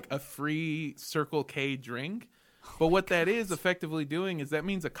was Oh, like yep. a free Circle K drink. But what that is effectively doing is that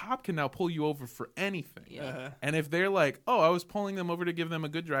means a cop can now pull you over for anything. Yeah. And if they're like, oh, I was pulling them over to give them a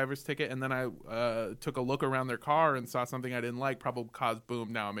good driver's ticket, and then I took a look around their car and saw something I didn't like, probable cause,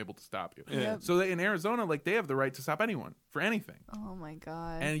 boom, now I'm able to stop you. Yep. So in Arizona, like, they have the right to stop anyone for anything. Oh, my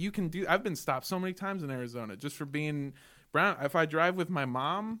God. And you can do, I've been stopped so many times in Arizona just for being brown. If I drive with my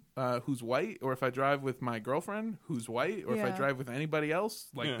mom, who's white, or if I drive with my girlfriend, who's white, or if I Yeah. drive with anybody else,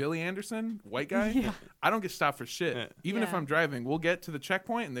 like Yeah. Billy Anderson, white guy, Yeah. I don't get stopped for shit. Yeah. Even if Yeah. I'm driving, we'll get to the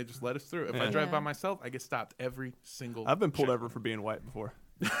checkpoint and they just let us through. If I Yeah. drive Yeah. by myself, I get stopped every single I've been pulled checkpoint. over for being white before.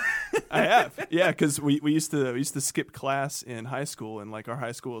 I have, yeah, because we used to skip class in high school, and like our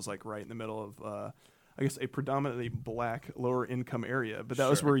high school was like right in the middle of I guess a predominantly black lower income area, but that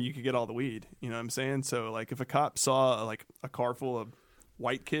was Sure. where you could get all the weed. You know what I'm saying? So like if a cop saw like a car full of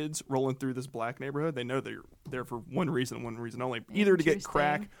white kids rolling through this black neighborhood, they know they're there for one reason only, either to get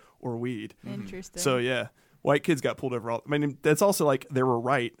crack Interesting. or weed. Interesting. So yeah, white kids got pulled over. I mean, that's also like they were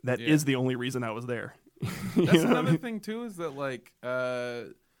right. That is Yeah. the only reason I was there. That's You know what I another mean? thing too, is that like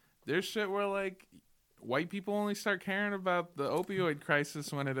there's shit where like white people only start caring about the opioid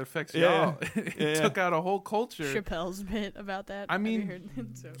crisis when it affects Yeah. y'all. It Yeah. took out a whole culture. Chappelle's bit about that. I Have you mean, heard?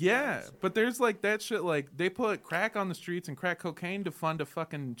 It's so yeah, gross. but there's like that shit. Like they put crack on the streets and crack cocaine to fund a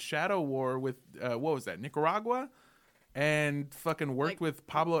fucking shadow war with what was that, Nicaragua, and fucking worked Like- with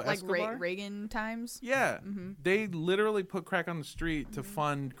Pablo Like Escobar. Reagan times. Yeah, Mm-hmm. they literally put crack on the street to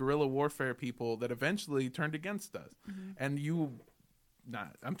fund guerrilla warfare people that eventually turned against us. Mm-hmm. And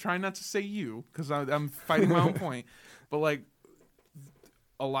I'm trying not to say you because I'm fighting my own point, but like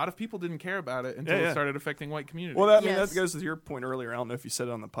a lot of people didn't care about it until Yeah, it yeah. started affecting white communities. Well, I mean, Yes. that goes to your point earlier. I don't know if you said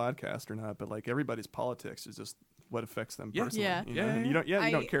it on the podcast or not, but like everybody's politics is just what affects them Yeah. personally. Yeah. You know? Yeah, And yeah, you don't. Yeah, you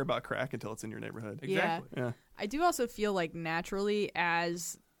I- don't care about crack until it's in your neighborhood. exactly. Yeah. I do also feel like naturally,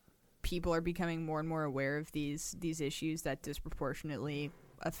 as people are becoming more and more aware of these issues that disproportionately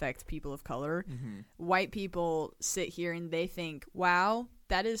affect people of color, white people sit here and they think, wow,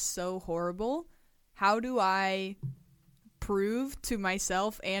 that is so horrible. How do I prove to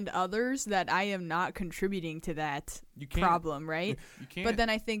myself and others that I am not contributing to that You can't. problem, right? You can't. But then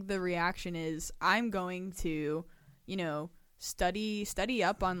I think the reaction is I'm going to, study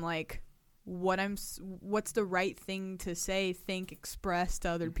up on like what's the right thing to say, think, express to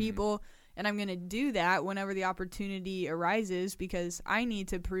other people, and I'm going to do that whenever the opportunity arises because I need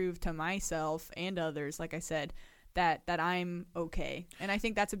to prove to myself and others, like I said, that I'm okay. And I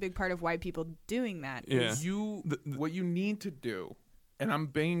think that's a big part of white people doing that. Yeah. What you need to do, and I'm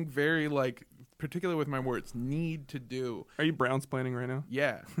being very like particular with my words, need to do. Are you Brownsplaining right now?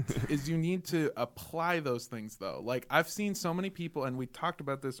 Yeah, is you need to apply those things though. Like I've seen so many people, and we talked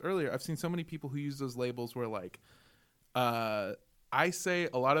about this earlier. I've seen so many people who use those labels where like, I say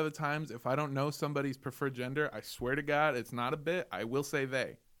a lot of the times if I don't know somebody's preferred gender, I swear to God, it's not a bit. I will say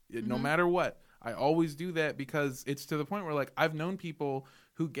they, no matter what. I always do that because it's to the point where like I've known people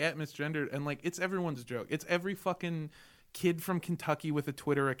who get misgendered, and like it's everyone's joke. It's every fucking kid from Kentucky with a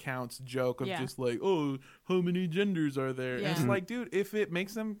Twitter account's joke of just like, oh, how many genders are there? Yeah. And it's like, dude, if it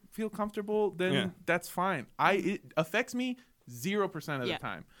makes them feel comfortable, then that's fine. It affects me 0% of the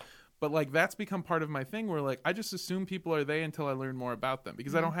time. But like that's become part of my thing where like I just assume people are they until I learn more about them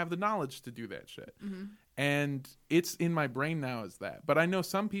because I don't have the knowledge to do that shit. And it's in my brain now as that. But I know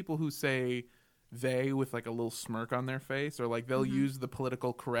some people who say they with like a little smirk on their face, or like they'll use the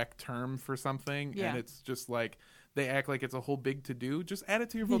political correct term for something and it's just like they act like it's a whole big to do. Just add it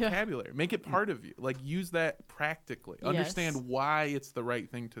to your vocabulary. Make it part of you. Like use that practically. Understand why it's the right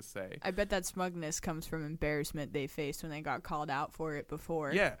thing to say. I bet that smugness comes from embarrassment they faced when they got called out for it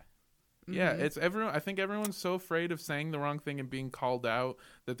before. Yeah. Yeah, it's everyone. I think everyone's so afraid of saying the wrong thing and being called out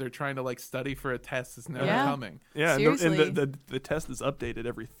that they're trying to like study for a test that's never coming. Yeah, seriously. and the test is updated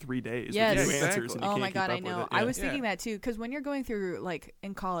every 3 days. Yes. with new answers. And you Oh can't my keep God, up I know. with it. I was thinking that too, because when you're going through like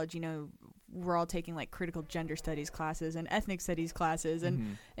in college, you know, we're all taking like critical gender studies classes and ethnic studies classes,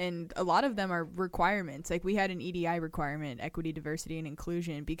 and a lot of them are requirements. Like we had an EDI requirement, equity, diversity, and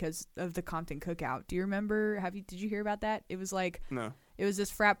inclusion, because of the Compton Cookout. Do you remember? Did you hear about that? It was like No. It was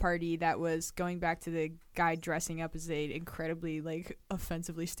this frat party that was going back to the guy dressing up as a incredibly like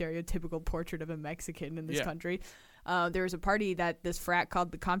offensively stereotypical portrait of a Mexican in this country. There was a party that this frat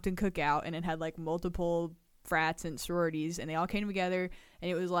called the Compton Cookout, and it had like multiple frats and sororities, and they all came together, and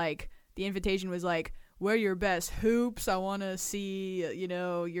it was like the invitation was like, wear your best hoops. I want to see, you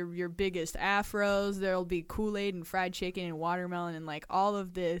know, your biggest afros. There'll be Kool-Aid and fried chicken and watermelon and like all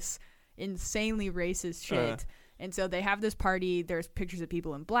of this insanely racist shit. And so they have this party. There's pictures of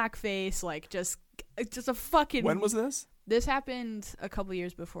people in blackface, like just a fucking. When was this? This happened a couple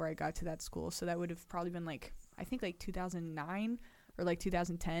years before I got to that school, so that would have probably been like I think like 2009 or like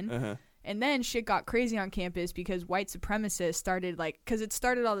 2010. And then shit got crazy on campus because white supremacists started because it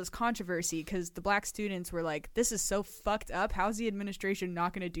started all this controversy because the black students were like, this is so fucked up. How's the administration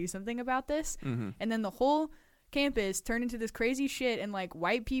not going to do something about this? And then the whole campus turned into this crazy shit, and like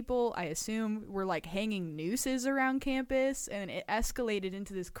white people, I assume, were like hanging nooses around campus, and it escalated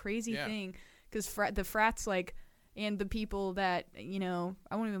into this crazy thing because the frats like, and the people that, you know,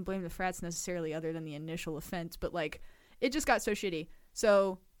 I won't even blame the frats necessarily other than the initial offense, but like it just got so shitty.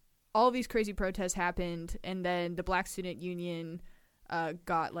 So all of these crazy protests happened, and then the Black Student Union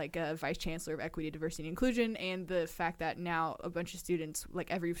got like a vice chancellor of equity, diversity, and inclusion, and the fact that now a bunch of students,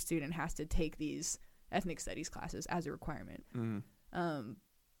 like every student has to take these ethnic studies classes as a requirement.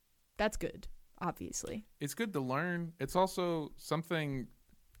 That's good, obviously. It's good to learn. It's also something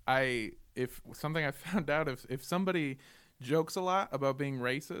I found out, if somebody jokes a lot about being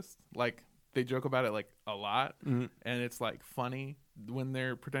racist, like they joke about it like a lot, and it's like funny when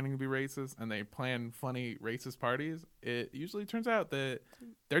they're pretending to be racist and they plan funny racist parties, it usually turns out that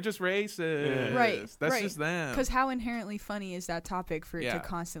they're just racist. Right. That's just them. Because how inherently funny is that topic for it to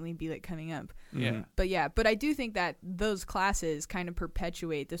constantly be like coming up? But I do think that those classes kind of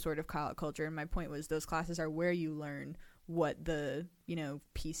perpetuate the sort of call-out culture, and my point was those classes are where you learn what the, you know,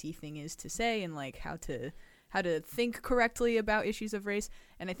 PC thing is to say and like how to think correctly about issues of race,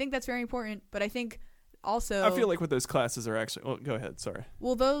 and I think that's very important. But I think also, I feel like what those classes are actually. Well, go ahead. Sorry.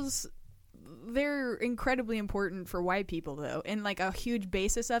 Well, they're incredibly important for white people though, and like a huge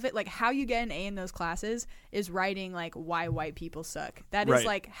basis of it, like how you get an A in those classes is writing like why white people suck. That is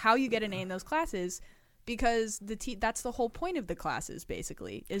like how you get an A in those classes, because that's the whole point of the classes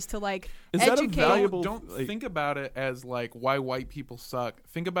basically, is to like educate. Don't think about it as like why white people suck.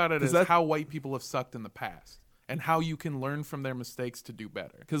 Think about it as how white people have sucked in the past, and how you can learn from their mistakes to do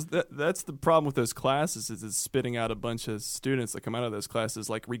better. Because that's the problem with those classes, is it's spitting out a bunch of students that come out of those classes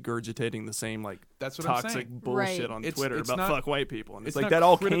like regurgitating the same like toxic bullshit on Twitter about fuck white people. And it's like that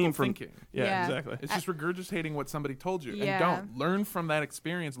all came from thinking. Yeah, exactly. It's just regurgitating what somebody told you. And don't learn from that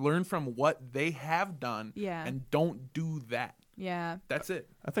experience. Learn from what they have done. And don't do that. Yeah. That's it.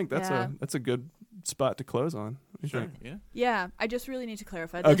 I think that's a good spot to close on. Sure. Yeah. I just really need to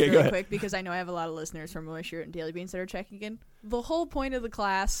clarify this really quick, because I know I have a lot of listeners from Moisture and Daily Beans that are checking in. The whole point of the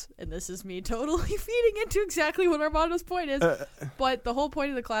class, and this is me totally feeding into exactly what Armando's point is, but the whole point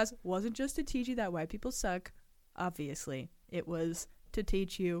of the class wasn't just to teach you that white people suck. obviously it was to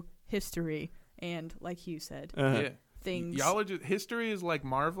teach you history and, like you said, Yeah. things. Y'all are just, history is like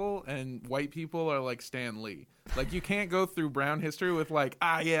Marvel, and white people are like Stan Lee. Like, you can't go through brown history with like,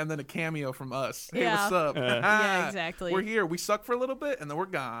 and then a cameo from us. Hey, Yeah. what's up? Yeah, exactly. We're here. We suck for a little bit, and then we're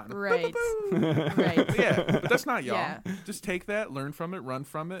gone. Right. Boo, boo, boo. Right. Yeah, but that's not y'all. Yeah. Just take that, learn from it, run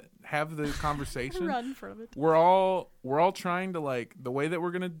from it, have the conversation. Run from it. We're all trying to, like, the way that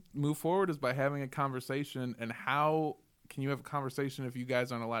we're gonna move forward is by having a conversation. And how can you have a conversation if you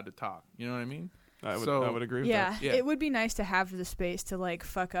guys aren't allowed to talk? You know what I mean? I So- would agree with Yeah, that. Yeah. it would be nice to have the space to like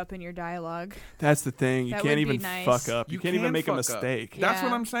fuck up in your dialogue. That's the thing. You That can't would be even nice. fuck up. You can't even can make a fuck up. mistake. Yeah. That's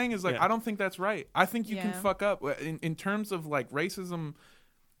what I'm saying is, like, Yeah. I don't think that's right. I think you can Yeah. fuck up in terms of like racism.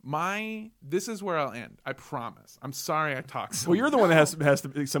 This is where I'll end. I promise. I'm sorry I talked so Well, you're the one that has to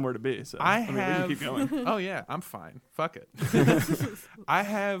be somewhere to be. So I mean, we have. can keep going. Oh yeah, I'm fine. Fuck it. I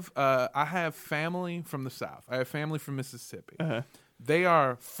have family from the South. I have family from Mississippi. Uh-huh. They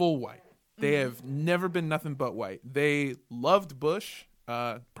are full white. They have never been nothing but white. They loved Bush.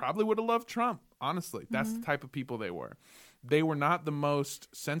 Probably would have loved Trump. Honestly, that's the type of people they were. They were not the most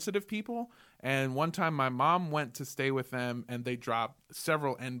sensitive people. And one time my mom went to stay with them, and they dropped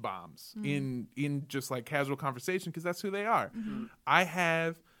several N-bombs in just like casual conversation, because that's who they are. I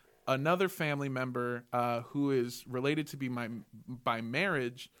have another family member who is related to be by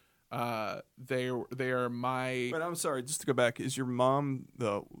marriage. They are my But I'm sorry, just to go back, is your mom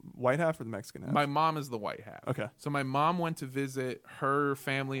the white half or the Mexican half? my mom is the white half. Okay. So my mom went to visit her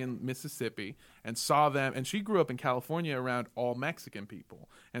family in Mississippi and saw them, and she grew up in California around all Mexican people.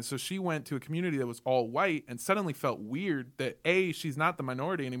 And so she went to a community that was all white and suddenly felt weird that A, she's not the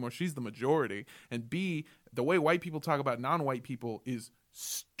minority anymore, she's the majority, and B, the way white people talk about non-white people is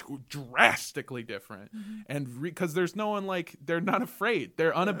drastically different. And because there's no one, like, they're not afraid,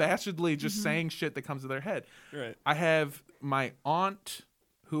 they're unabashedly just saying shit that comes to their head. Right. I have my aunt,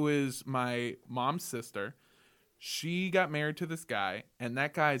 who is my mom's sister. She got married to this guy, and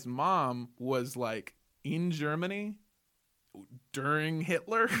that guy's mom was like in Germany during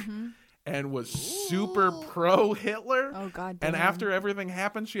Hitler and was super pro Hitler. Oh God. And damn. after everything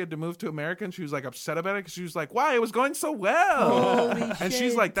happened, she had to move to America, and she was like upset about it because she was like, why? It was going so well. Holy And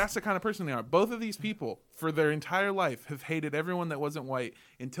she's shit. like, that's the kind of person they are. Both of these people, for their entire life, have hated everyone that wasn't white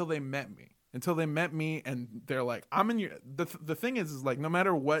until they met me. And they're like, I'm in your. The thing is like, no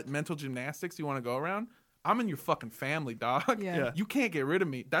matter what mental gymnastics you want to go around, I'm in your fucking family, dog. Yeah. You can't get rid of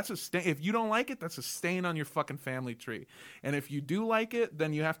me. That's a stain. If you don't like it, that's a stain on your fucking family tree. And if you do like it,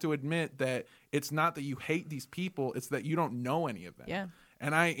 then you have to admit that it's not that you hate these people, it's that you don't know any of them. Yeah.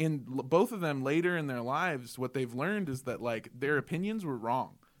 And both of them later in their lives, what they've learned is that like their opinions were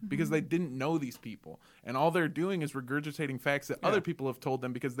wrong because they didn't know these people. And all they're doing is regurgitating facts that other people have told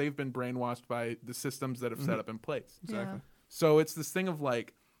them because they've been brainwashed by the systems that have set up in place. Exactly. Yeah. So it's this thing of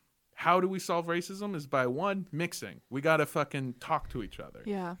like, how do we solve racism is by 1, mixing. We got to fucking talk to each other.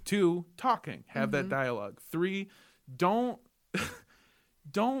 Yeah. 2, talking. Have that dialogue. 3, don't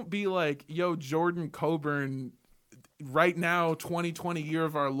be like, yo, Jordan Coburn, right now, 2020, year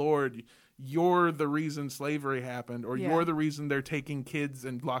of our Lord, you're the reason slavery happened, or Yeah. you're the reason they're taking kids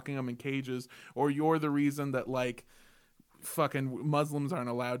and locking them in cages, or you're the reason that like fucking Muslims aren't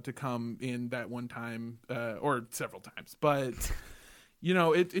allowed to come in that one time, or several times. But you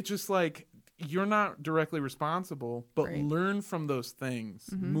know, it just like, you're not directly responsible, but Right. learn from those things,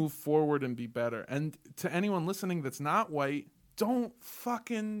 move forward and be better. And to anyone listening that's not white, don't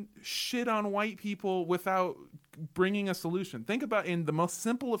fucking shit on white people without bringing a solution. Think about, in the most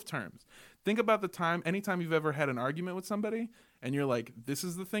simple of terms, think about anytime you've ever had an argument with somebody and you're like, this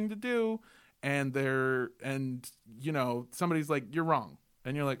is the thing to do. And you know, somebody's like, you're wrong.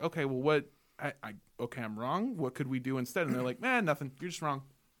 And you're like, okay, well, okay, I'm wrong. What could we do instead? And they're like, man, nothing. You're just wrong.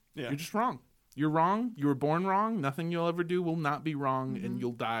 Yeah. You're just wrong. You're wrong. You were born wrong. Nothing you'll ever do will not be wrong, and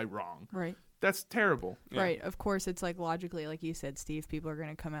you'll die wrong. Right. That's terrible. Yeah. Right. Of course, it's like logically, like you said, Steve, people are going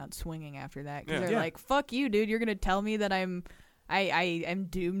to come out swinging after that because Yeah. they're Yeah. like, fuck you, dude. You're going to tell me that I am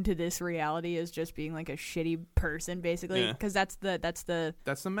doomed to this reality as just being like a shitty person, basically. Yeah. Because that's the That's the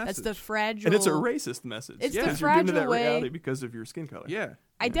message. that's the fragile. And it's a racist message. It's the because you're doomed to that fragile way- reality because of your skin color. Yeah.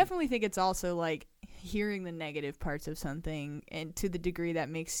 I definitely think it's also like hearing the negative parts of something, and to the degree that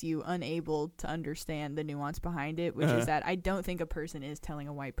makes you unable to understand the nuance behind it, which is that I don't think a person is telling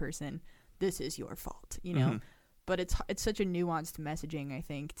a white person, this is your fault, you know? but it's such a nuanced messaging, I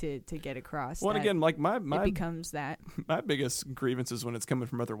think, to get across. Well, and again, like it becomes that. My biggest grievance is when it's coming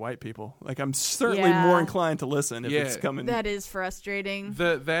from other white people. Like, I'm certainly more inclined to listen if it's coming. That is frustrating.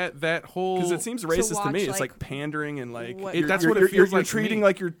 That whole, because it seems racist to me. It's like pandering and like that's what it feels like. You're treating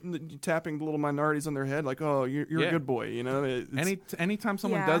like you're tapping little minorities on their head. Like, oh, you're a good boy. You know. Anytime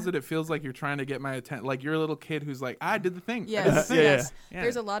someone does it feels like you're trying to get my attention. Like you're a little kid who's like, I did the thing. Yes. Yes.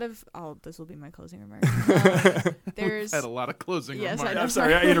 There's a lot of. Oh, this will be my closing remarks. There's had a lot of closing remarks. I'm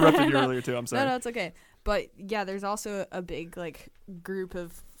sorry, I interrupted you earlier too. I'm sorry. No, it's okay. But yeah, there's also a big like group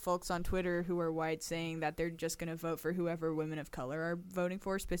of folks on Twitter who are white saying that they're just going to vote for whoever women of color are voting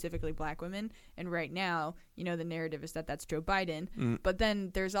for, specifically black women. And right now, the narrative is that that's Joe Biden. But then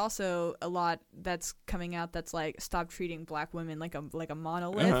there's also a lot that's coming out that's like, stop treating black women like a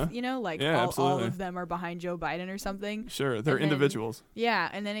monolith, all of them are behind Joe Biden or something. Sure, they're individuals. Yeah,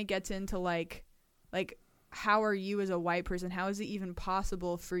 and then it gets into like how are you as a white person, how is it even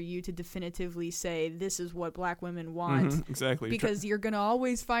possible for you to definitively say this is what black women want? Exactly. Because you're going to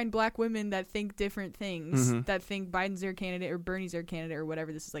always find black women that think different things, that think Biden's their candidate or Bernie's their candidate or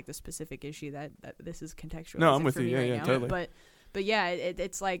whatever. This is like the specific issue that this is contextual. No, I'm with you. Yeah, totally. But yeah,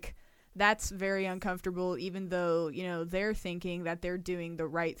 it's like that's very uncomfortable, even though, they're thinking that they're doing the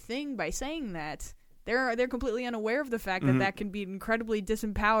right thing by saying that. They're completely unaware of the fact that can be incredibly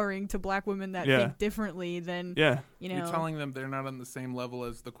disempowering to black women that think differently than You're telling them they're not on the same level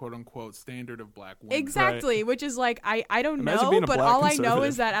as the quote unquote standard of black women. Exactly, which is like I don't know, but all I know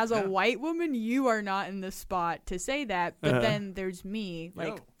is that as a white woman, you are not in the spot to say that. But then there's me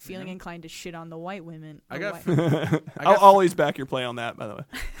feeling inclined to shit on the white women. I'll always back your play on that, by the way.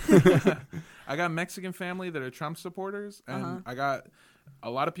 I got Mexican family that are Trump supporters, and I got a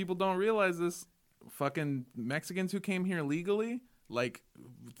lot of people don't realize this. Fucking Mexicans who came here legally, like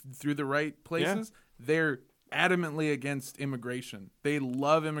through the right places, they're adamantly against immigration. They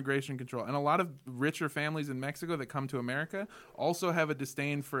love immigration control. And a lot of richer families in Mexico that come to America also have a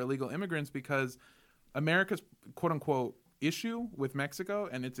disdain for illegal immigrants because America's quote unquote issue with Mexico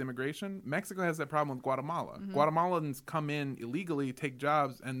and its immigration, Mexico has that problem with Guatemala. Guatemalans come in illegally, take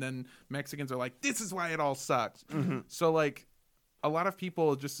jobs, and then Mexicans are like, this is why it all sucks. So like, a lot of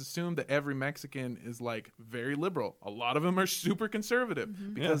people just assume that every Mexican is like very liberal. A lot of them are super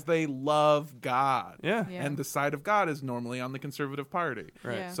conservative because they love God. And the side of God is normally on the conservative party.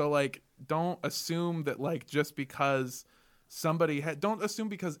 So like, don't assume that like just because don't assume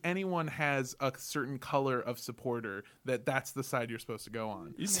because anyone has a certain color of supporter that that's the side you're supposed to go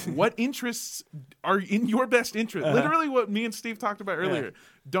on. What interests are in your best interest? Literally what me and Steve talked about earlier.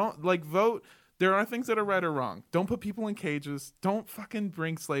 Don't like vote. There are things that are right or wrong. Don't put people in cages. Don't fucking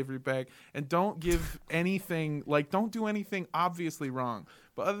bring slavery back. And don't give anything, don't do anything obviously wrong.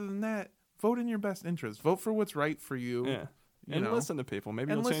 But other than that, vote in your best interest. Vote for what's right for you. Yeah. And listen to people.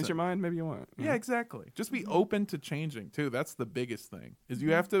 Maybe you'll change your mind. Maybe you won't. Yeah, exactly. Just be open to changing, too. That's the biggest thing. Is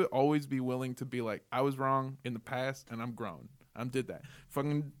you have to always be willing to be like, I was wrong in the past, and I'm grown. I did that.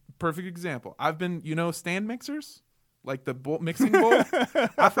 Fucking perfect example. I've been, stand mixers? Like the mixing bowl.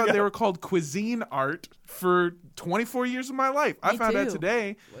 I thought they were called Cuisinart for 24 years of my life. I found out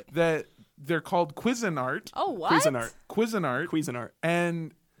today that they're called Cuisinart. Oh, what? Cuisinart.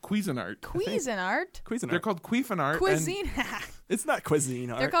 And Cuisinart. Cuisinart? They're called Cuisinart. Cuisine. It's not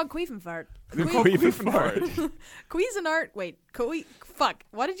Cuisinart. They're called Cuisinart. Cuisinart. Wait. Fuck.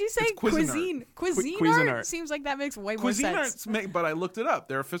 What did you say? Cuisine. Cuisinart seems like that makes way more sense. But I looked it up.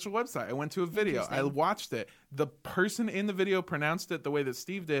 Their official website. I went to a video. I watched it. The person in the video pronounced it the way that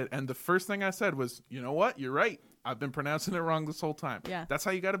Steve did. And the first thing I said was, you know what? You're right. I've been pronouncing it wrong this whole time. Yeah. That's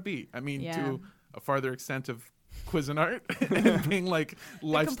how you got to be. I mean, to a farther extent of Cuisinart and being like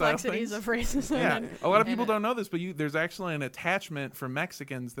lifestyle complexities things. Of racism. Yeah, a lot of people don't know this, but there's actually an attachment for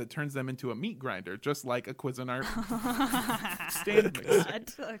Mexicans that turns them into a meat grinder, just like a Cuisinart stand mixer.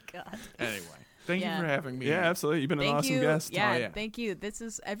 Oh God. Anyway, thank you for having me. Yeah, absolutely. You've been an awesome guest. Yeah, thank you. This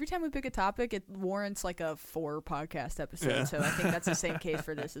is every time we pick a topic, it warrants like a 4 podcast episode. Yeah. So I think that's the same case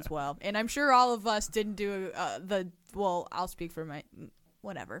for this as well. And I'm sure all of us didn't do I'll speak for my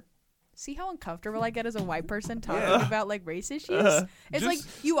whatever. See how uncomfortable I get as a white person talking about like race issues? It's like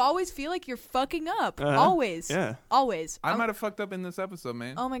you always feel like you're fucking up. Always. Yeah. Always. I might have fucked up in this episode,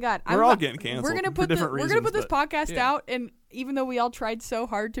 man. Oh my God. We're all getting canceled. We're gonna put this podcast out, and even though we all tried so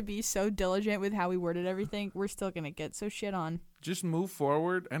hard to be so diligent with how we worded everything, we're still gonna get so shit on. just move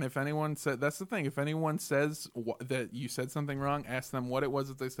forward. And if anyone said, that's the thing, if anyone says that you said something wrong, ask them what it was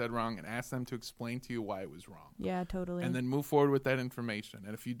that they said wrong and ask them to explain to you why it was wrong. Yeah, totally. And then move forward with that information.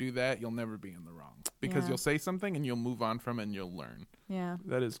 And if you do that, you'll never be in the wrong, because you'll say something and you'll move on from it and you'll learn. Yeah.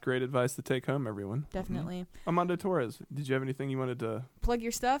 That is great advice to take home, everyone. Definitely. Armando Torres, did you have anything you wanted to Plug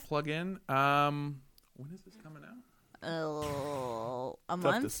your stuff? Plug in. When is this coming out? A tough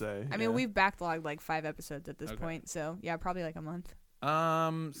month? to say? I mean, we've backlogged like 5 episodes at this point, so yeah, probably like a month.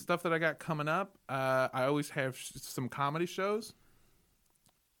 Stuff that I got coming up. I always have some comedy shows.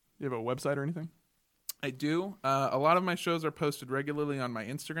 You have a website or anything? I do. A lot of my shows are posted regularly on my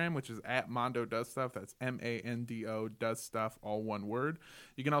Instagram, which is at Mondo Does Stuff. That's MANDO Does Stuff, all one word.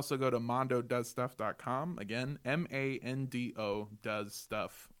 You can also go to mondodoesstuff.com. Again, MANDO Does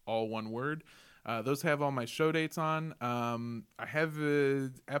Stuff, all one word. Those have all my show dates on. I have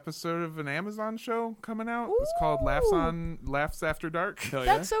an episode of an Amazon show coming out. Ooh. It's called Laughs After Dark. Hell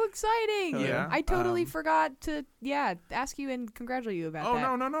That's so exciting. Hell yeah. I totally forgot to ask you and congratulate you about that.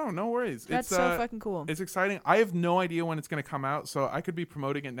 Oh, no worries. That's so fucking cool. It's exciting. I have no idea when it's going to come out, so I could be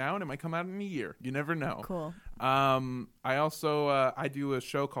promoting it now and it might come out in a year. You never know. Cool. I also I do a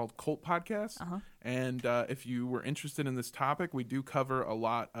show called Cult Podcast, and if you were interested in this topic, we do cover a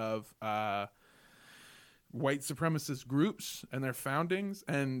lot of white supremacist groups and their foundings,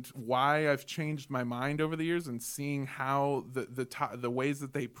 and why I've changed my mind over the years, and seeing how the ways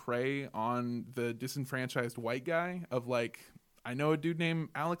that they prey on the disenfranchised white guy. Of like, I know a dude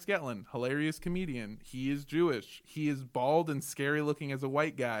named Alex Getlin, hilarious comedian. He is Jewish. He is bald and scary looking as a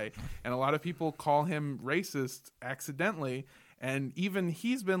white guy, and a lot of people call him racist accidentally. And even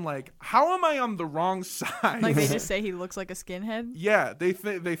he's been like, how am I on the wrong side? Like they just say he looks like a skinhead? Yeah, they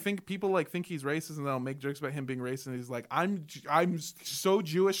think people like think he's racist, and they'll make jokes about him being racist. And he's like, I'm so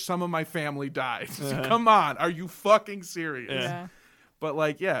Jewish, some of my family died. Come on, are you fucking serious? Yeah. But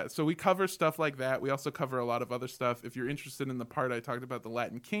like, yeah, so we cover stuff like that. We also cover a lot of other stuff. If you're interested in the part I talked about, the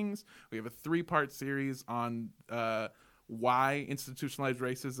Latin Kings, we have a 3-part series on why institutionalized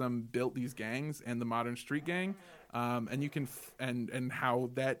racism built these gangs and the modern street gang. And you can and how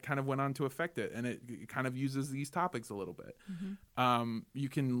that kind of went on to affect it, and it kind of uses these topics a little bit. You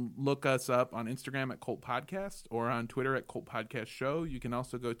can look us up on Instagram at Cult Podcast or on Twitter at Cult Podcast Show. You can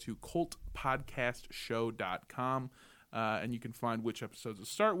also go to cultpodcastshow.com, and you can find which episodes to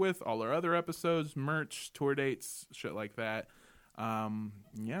start with, all our other episodes, merch, tour dates, shit like that.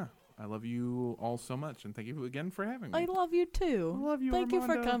 Yeah. I love you all so much, and thank you again for having me. I love you too. I love you, Thank you for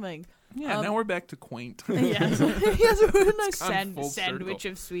Armando. coming. Yeah, now we're back to quaint. Yes. Yes, a nice full sandwich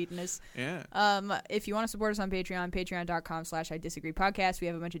circle. of sweetness. Yeah. If you want to support us on Patreon, patreon.com/I Disagree Podcast. We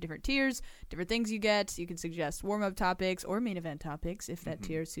have a bunch of different tiers, different things you get. You can suggest warm-up topics or main event topics if that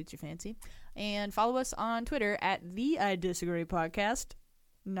tier suits your fancy. And follow us on Twitter at the I Disagree Podcast.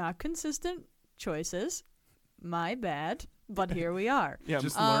 Not consistent choices. My bad. But here we are. Yeah,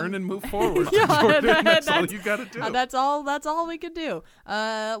 Just learn and move forward. Yeah, Jordan. That's all you got to do. That's all we can do.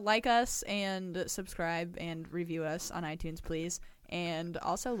 Like us and subscribe and review us on iTunes, please. And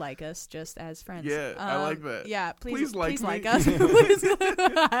also like us just as friends. Yeah, I like that. Yeah, please like like me. us. Please.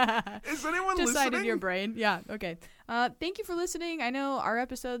 Is anyone Decide in listening? your brain. Yeah, okay. Thank you for listening. I know our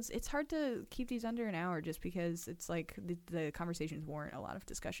episodes, it's hard to keep these under an hour just because it's like the conversations warrant a lot of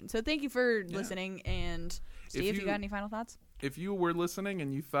discussion. So thank you for listening. And Steve, if you got any final thoughts? If you were listening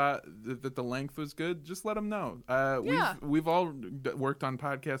and you thought that the length was good, just let them know. Yeah. We've all worked on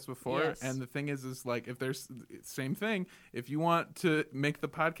podcasts before, Yes. and the thing is like, if there's same thing, if you want to make the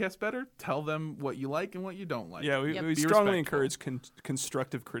podcast better, tell them what you like and what you don't like. Yeah, we Yep. we Be strongly respectful. encourage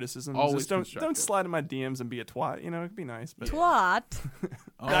constructive criticism. Always Just don't constructive. slide in my DMs and be a twat. You know, it'd be nice. But Twat.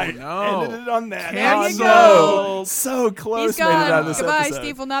 Oh I no! ended it on that. Cancel. Oh, no. So close. He's made it out of gone. this Goodbye. episode.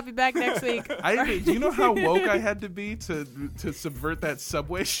 Steve will not be back next week. Do you know how woke I had to be to subvert that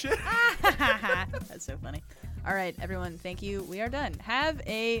Subway shit? That's so funny. All right, everyone. Thank you. We are done. Have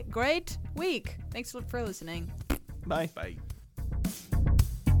a great week. Thanks for listening. Bye. Bye.